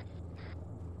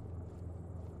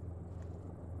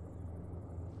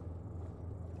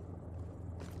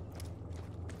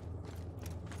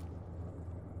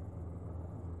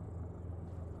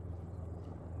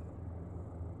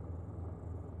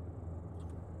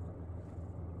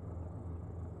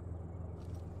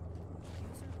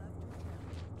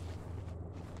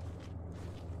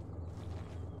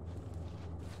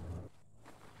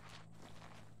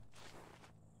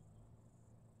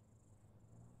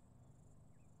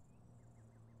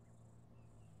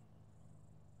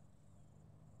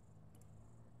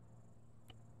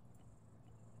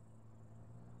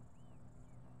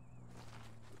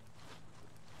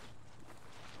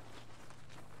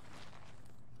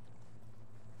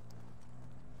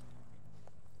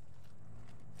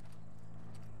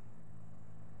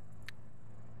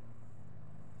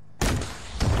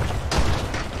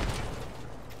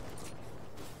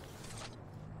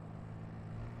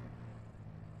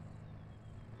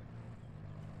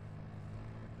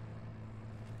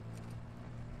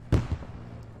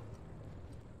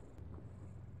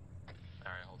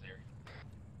 Alright, hold here.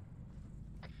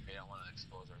 We don't want to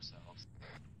expose ourselves.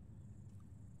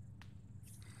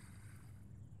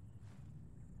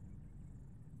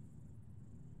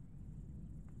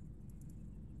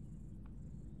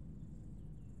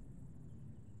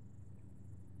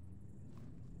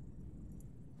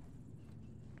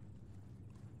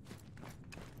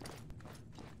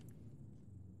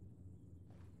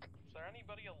 Is there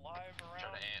anybody alive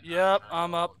around? Yep,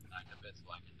 I'm up.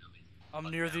 I'm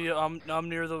near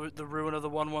the ruin of the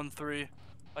 113.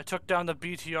 I took down the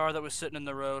BTR that was sitting in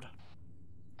the road.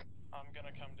 I'm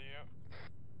gonna come to you.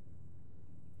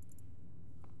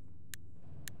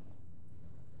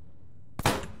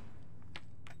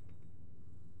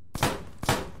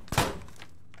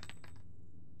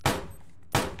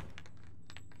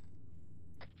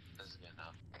 This is good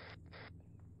enough.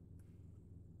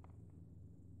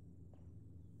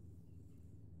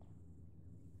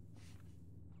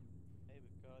 Hey,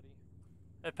 Bacardi.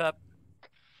 Hey, Pep.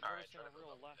 Alright, a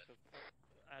real lack of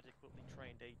adequately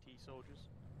trained AT soldiers.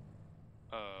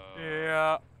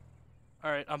 Yeah.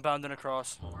 Alright, I'm bounding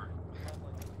across.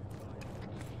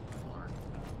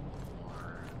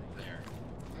 There.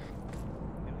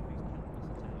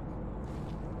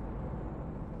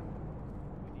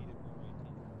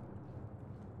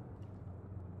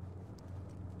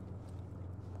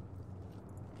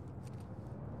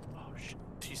 Oh shit.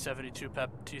 T-72, Pep.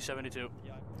 T-72.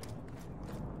 Yeah.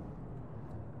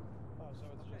 Oh, so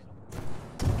it's just...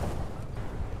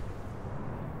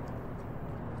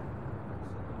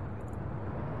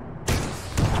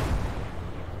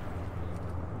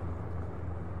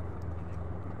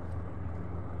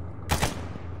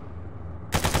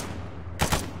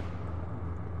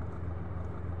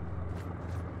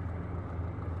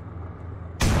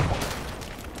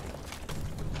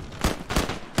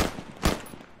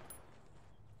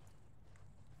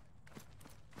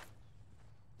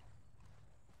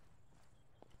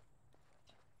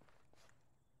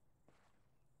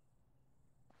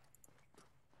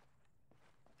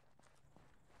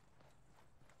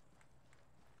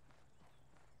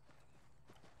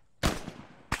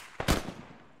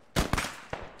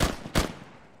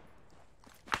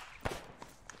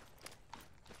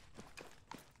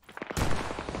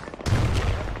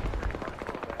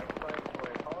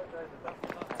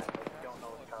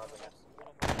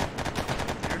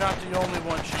 You're not the only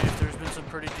one, Chief. There's been some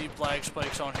pretty deep lag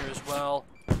spikes on here as well.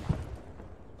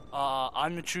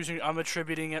 I'm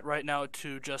attributing it right now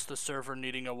to just the server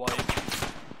needing a wipe.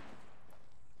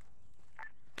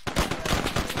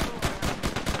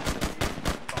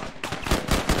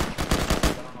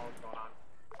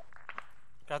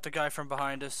 Got the guy from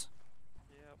behind us.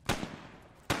 Yep.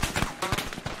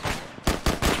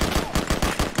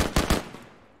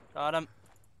 Got him.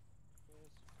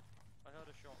 I heard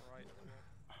a shot right as well.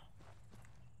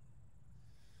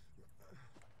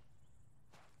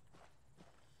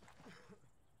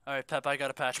 Alright, Pep, I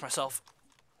gotta patch myself.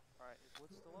 Alright, is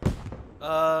Wood still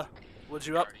up? Wood's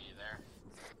you up? Are you there?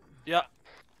 Yeah.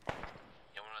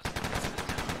 You want us to move into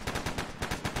the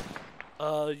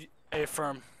town?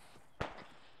 Affirm.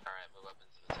 Alright, move up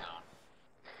into the town.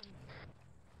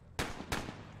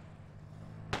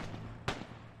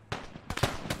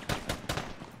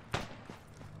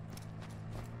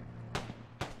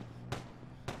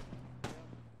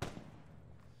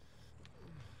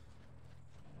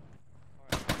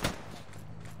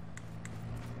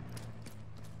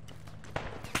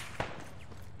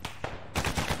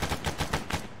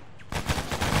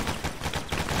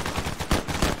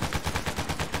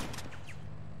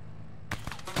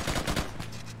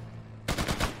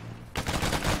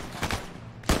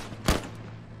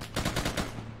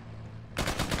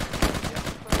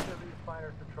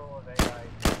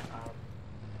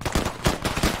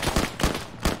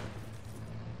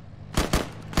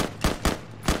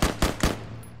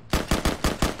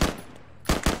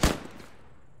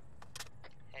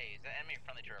 Hey, is that enemy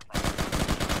friendly to our front?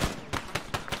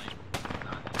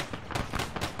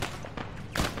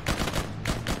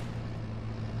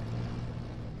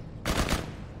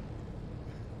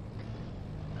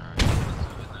 Alright, let's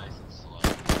move it nice and slow.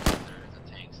 There is a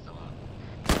tank still up.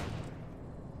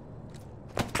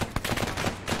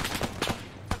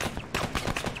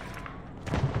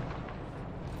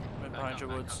 Right behind you,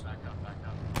 Woods. Back up.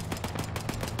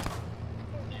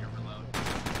 Need to reload.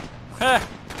 Heh!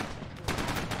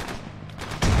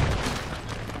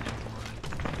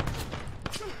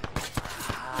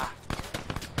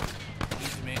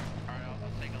 Easy, mate. Alright,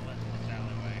 I'll take a left in this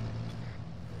alleyway.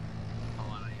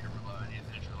 Hold on, I need to reload. I need to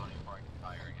finish reloading before I can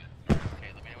fire again. Okay,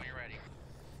 let me know when you're ready.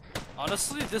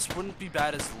 Honestly, this wouldn't be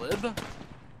bad as Lib,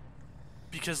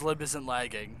 because Lib isn't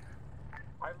lagging.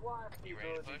 I've lost the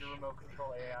ability to remote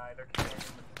control AI. They're commanding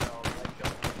themselves. I don't know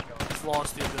what's going on. He's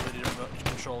lost the ability to remote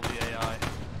control the AI.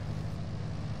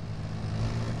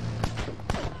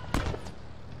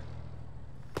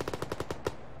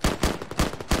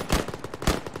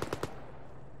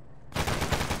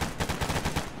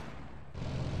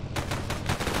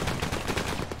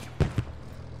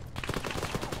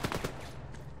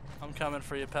 I'm coming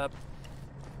for you, Pep.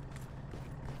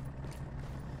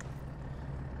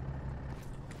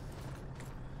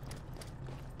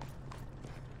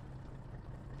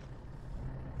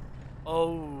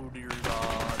 Oh dear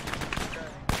God.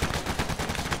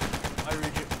 I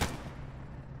read you.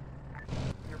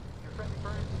 Your friendly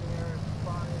birds there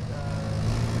spotted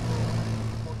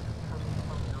forces coming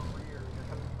from your rear. They're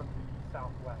coming from the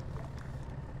southwest.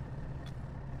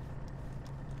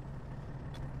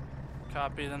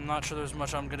 Copy, then I'm not sure there's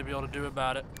much I'm going to be able to do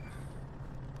about it.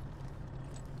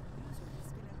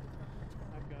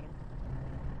 I've got him.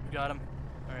 You got him?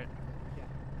 Alright. Yeah.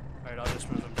 Alright, I'll just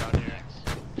move him down here.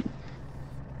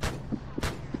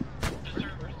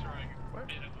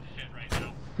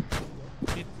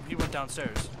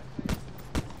 downstairs.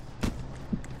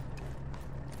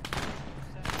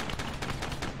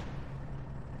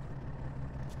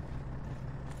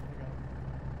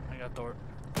 I got door.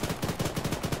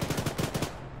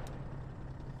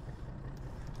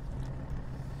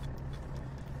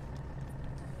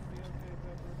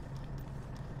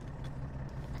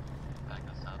 Back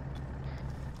us up.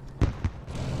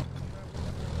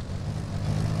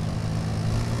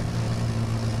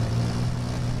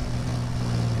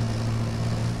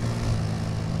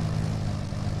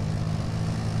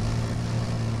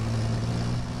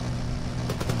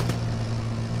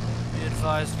 Be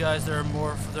advised, guys. There are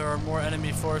more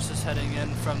enemy forces heading in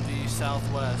from the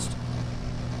southwest.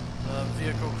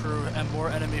 Vehicle crew and more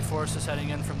enemy forces heading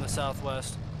in from the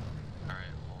southwest. Alright,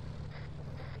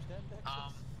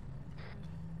 well.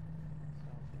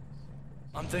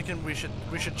 I'm thinking we should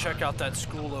check out that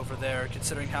school over there,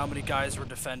 considering how many guys were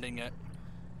defending it.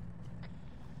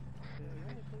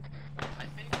 I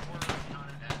think we're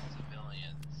counted as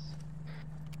civilians.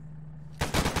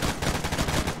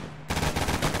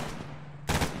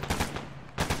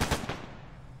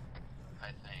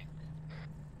 I think.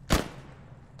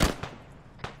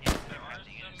 There are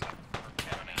some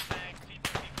enemy tanks,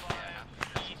 T-55,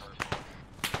 east.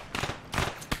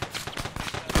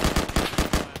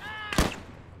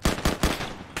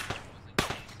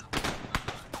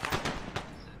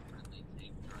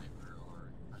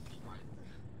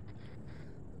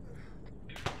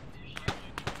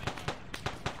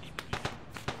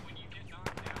 When you get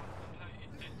knocked down, sometimes it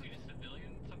sends you to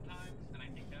civilian sometimes, and I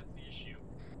think that's the issue.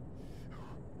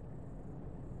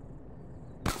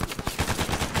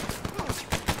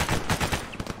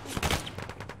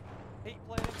 Heat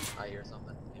planning. I hear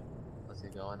something. Yep. Let's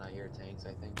get going. I hear tanks,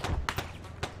 I think.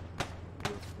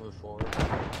 Move forward.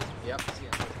 Yep, see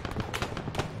ya.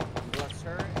 Yes,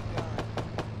 sir.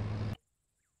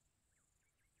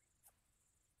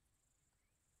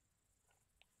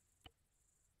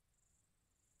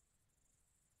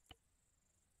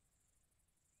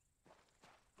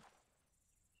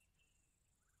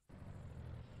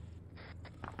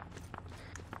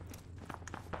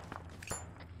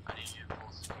 I need you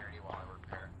full security while I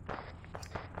repair.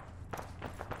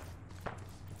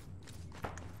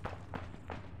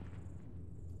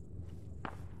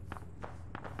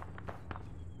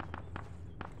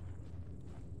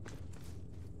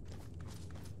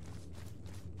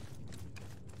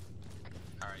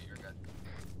 Alright, you're good.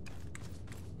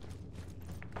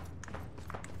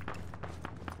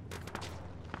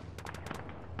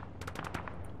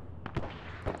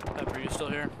 Pepper, you still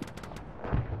here?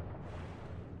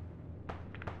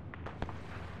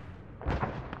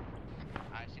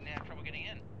 I seem to have trouble getting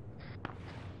in.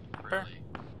 Really?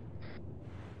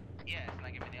 Yeah, it's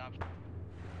not giving me the option.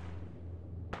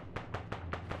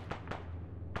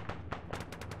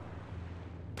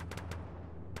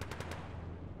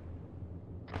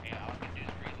 Yeah, all I can do is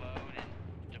reload and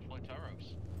deploy Tauros.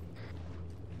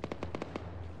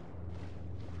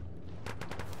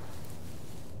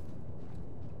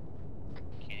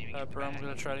 Can't even get Pepper, I'm back.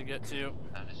 gonna try to get to you.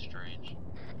 That is strange.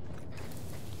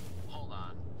 Hold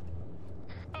on.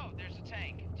 Oh, there's a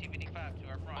tank. TVD-5 to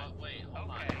our front. But wait, hold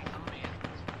Okay. on. Tell me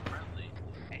it's friendly.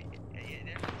 Hey,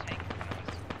 there's a tank in front of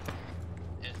us.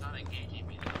 It's not engaging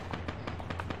me though.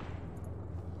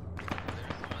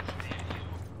 There's someone staying you.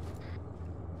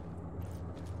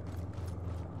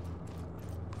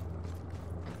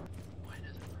 Why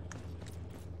does it work?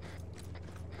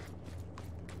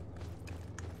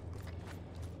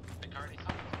 McCarty,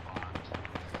 something's blocked.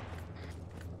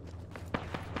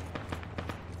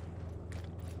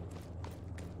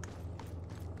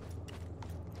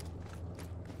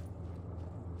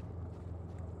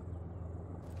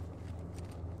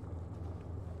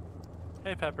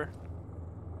 Hey, Pepper.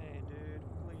 Hey, dude,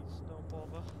 please don't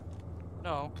bother.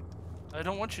 No, I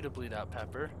don't want you to bleed out,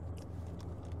 Pepper.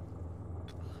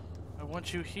 I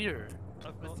want you here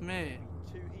I've with got me.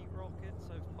 2 heat rockets.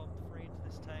 I've pumped 3 into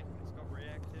this tank. It's got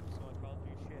reactive, so I can't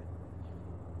do shit.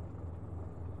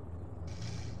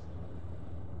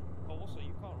 Oh, also,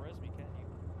 you can't res me, can you?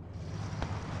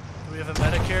 Do we have a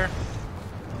medic here?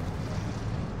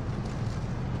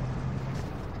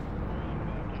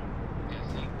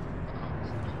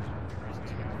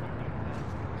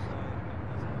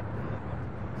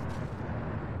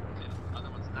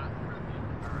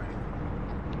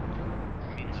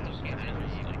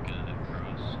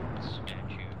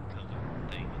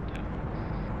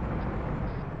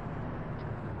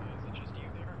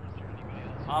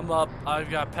 I'm up. I've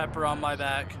got Pepper on my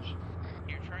back.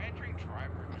 You're trying to try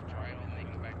only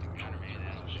go back to countermeasure.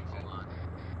 I don't think so. Hold on.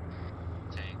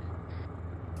 Tank.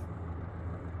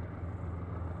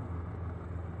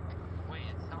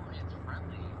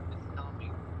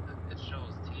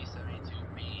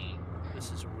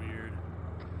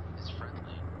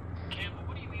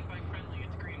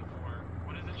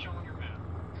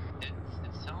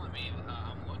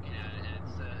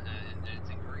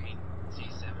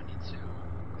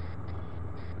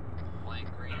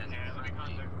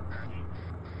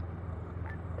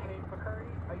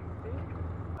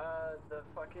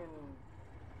 fucking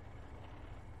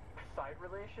site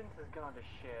relations has gone to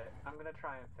shit. I'm gonna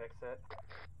try and fix it.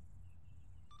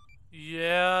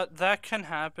 Yeah, that can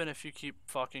happen if you keep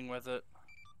fucking with it.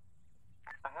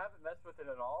 I haven't messed with it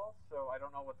at all, so I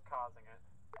don't know what's causing it.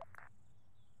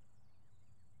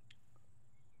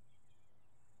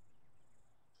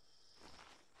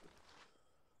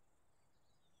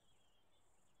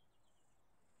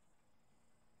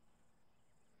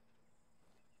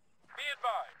 Be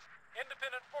advised,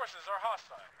 independent forces are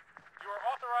hostile. You are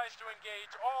authorized to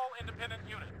engage all independent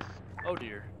units. Oh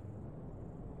dear.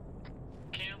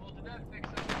 Campbell, did that fix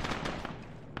it?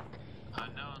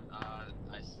 No,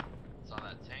 I saw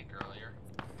that tank earlier.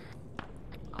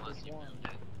 Unless you moved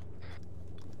it.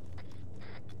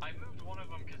 I moved one of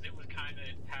them because it was kind of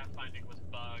pathfinding was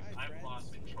bugged. I've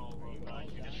lost control of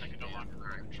units. I can no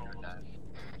longer control them.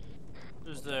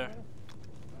 Who's there?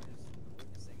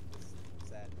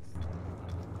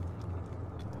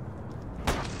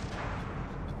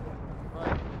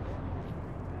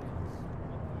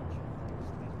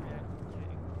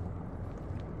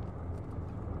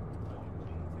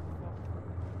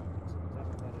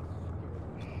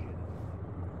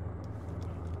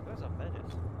 There's a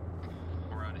Metis.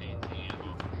 We're on 18.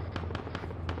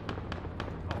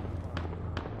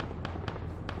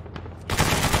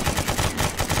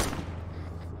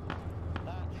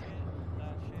 That shit isn't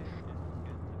good to me.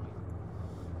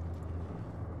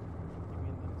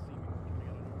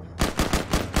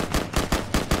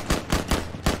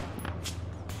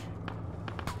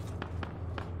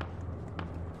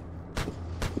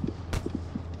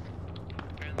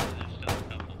 Apparently there's still a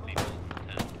couple people in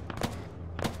town.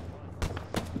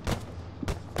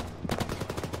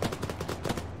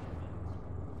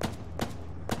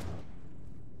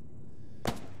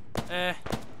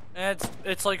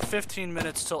 It's like 15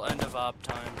 minutes till end of op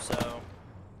time, so.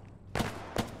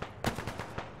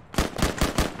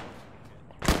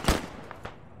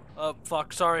 Oh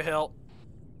fuck, sorry Hill.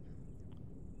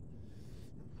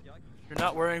 You're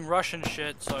not wearing Russian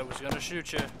shit, so I was gonna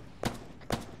shoot you.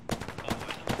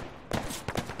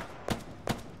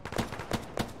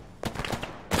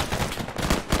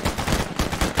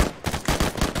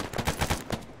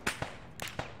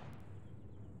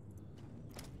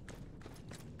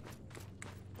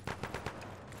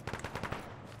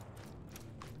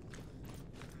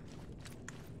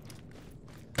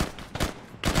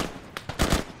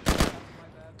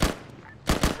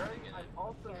 I'm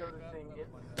also noticing it's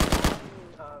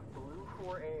blue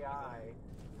 4 AI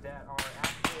that are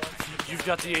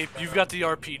actually... You've got the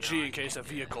RPG in case a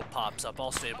vehicle pops up.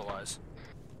 I'll stabilize.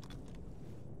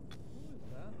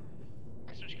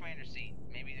 Switch commander seat.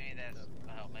 Maybe that's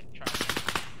a help. Maybe try.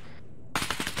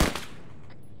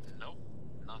 Nope,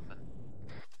 nothing.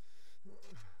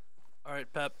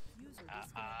 Alright, Pep.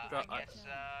 I guess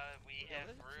we have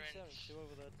ruined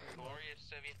glorious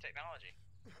Soviet technology.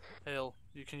 Hale,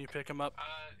 can you pick him up?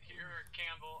 Here,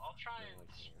 Campbell, I'll try and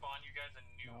spawn you guys a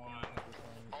new one.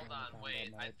 Hold on, wait,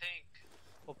 I think...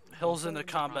 Well, Hill's in the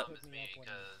combat. Problem is me,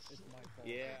 because...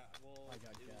 Yeah, well, it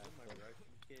was in my Russian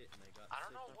kit and I got I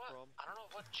don't know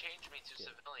what changed me to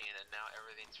civilian and now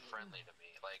everything's friendly to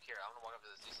me. Like, here, I'm gonna walk up to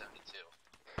the C-72.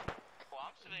 Well,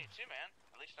 I'm civilian too, man.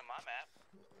 At least on my map.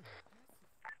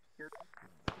 You're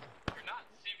not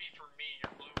civvy for me,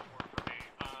 you're blue for me.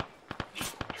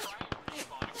 Try and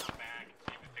respawn and come back and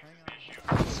see if it fixes the issue.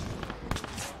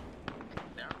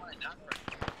 Never mind, not for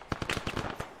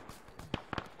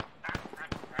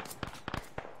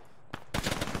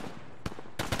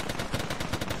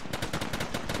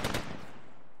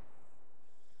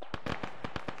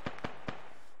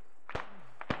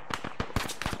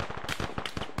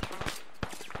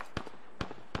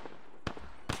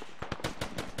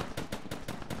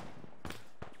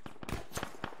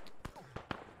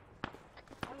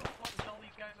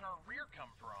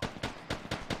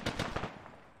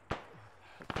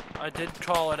I did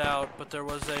call it out, but there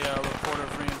was a report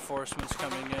of reinforcements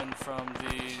coming in from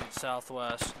the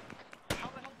southwest. How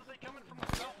the hell did they come in from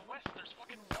the southwest? There's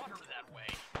fucking water that way.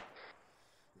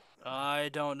 I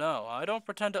don't know. I don't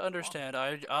pretend to understand.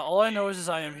 All I know is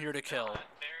I am here to kill.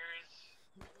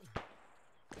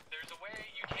 There's a way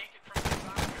you take it from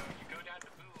Vodka, you go down to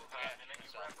Vuhlet, and then you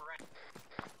wrap around.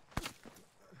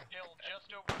 Gil, just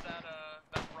over that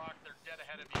rock, they're dead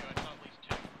ahead of you. I saw at least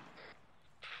two.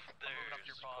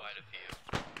 There's quite a few.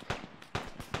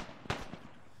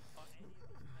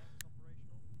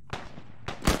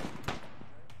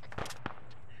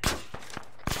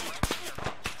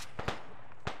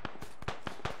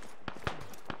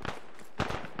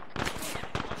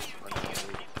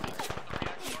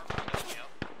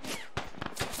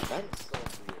 That is so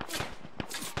weird.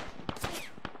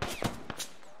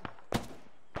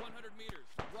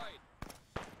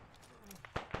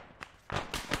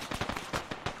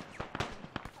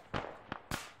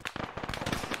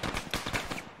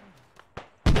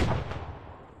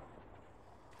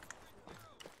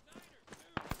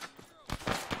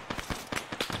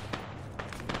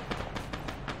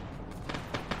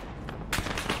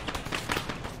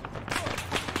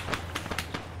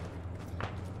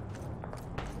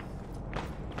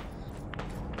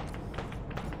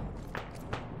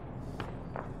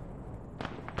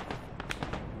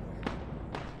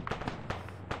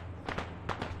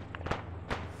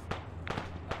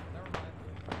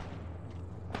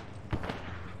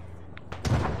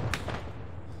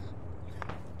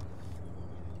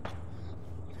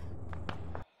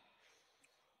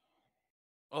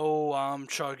 I'm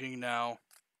chugging now.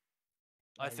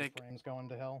 I Your think frame's going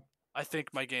to hell.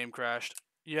 my game crashed.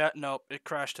 Yeah, nope, it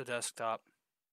crashed to desktop.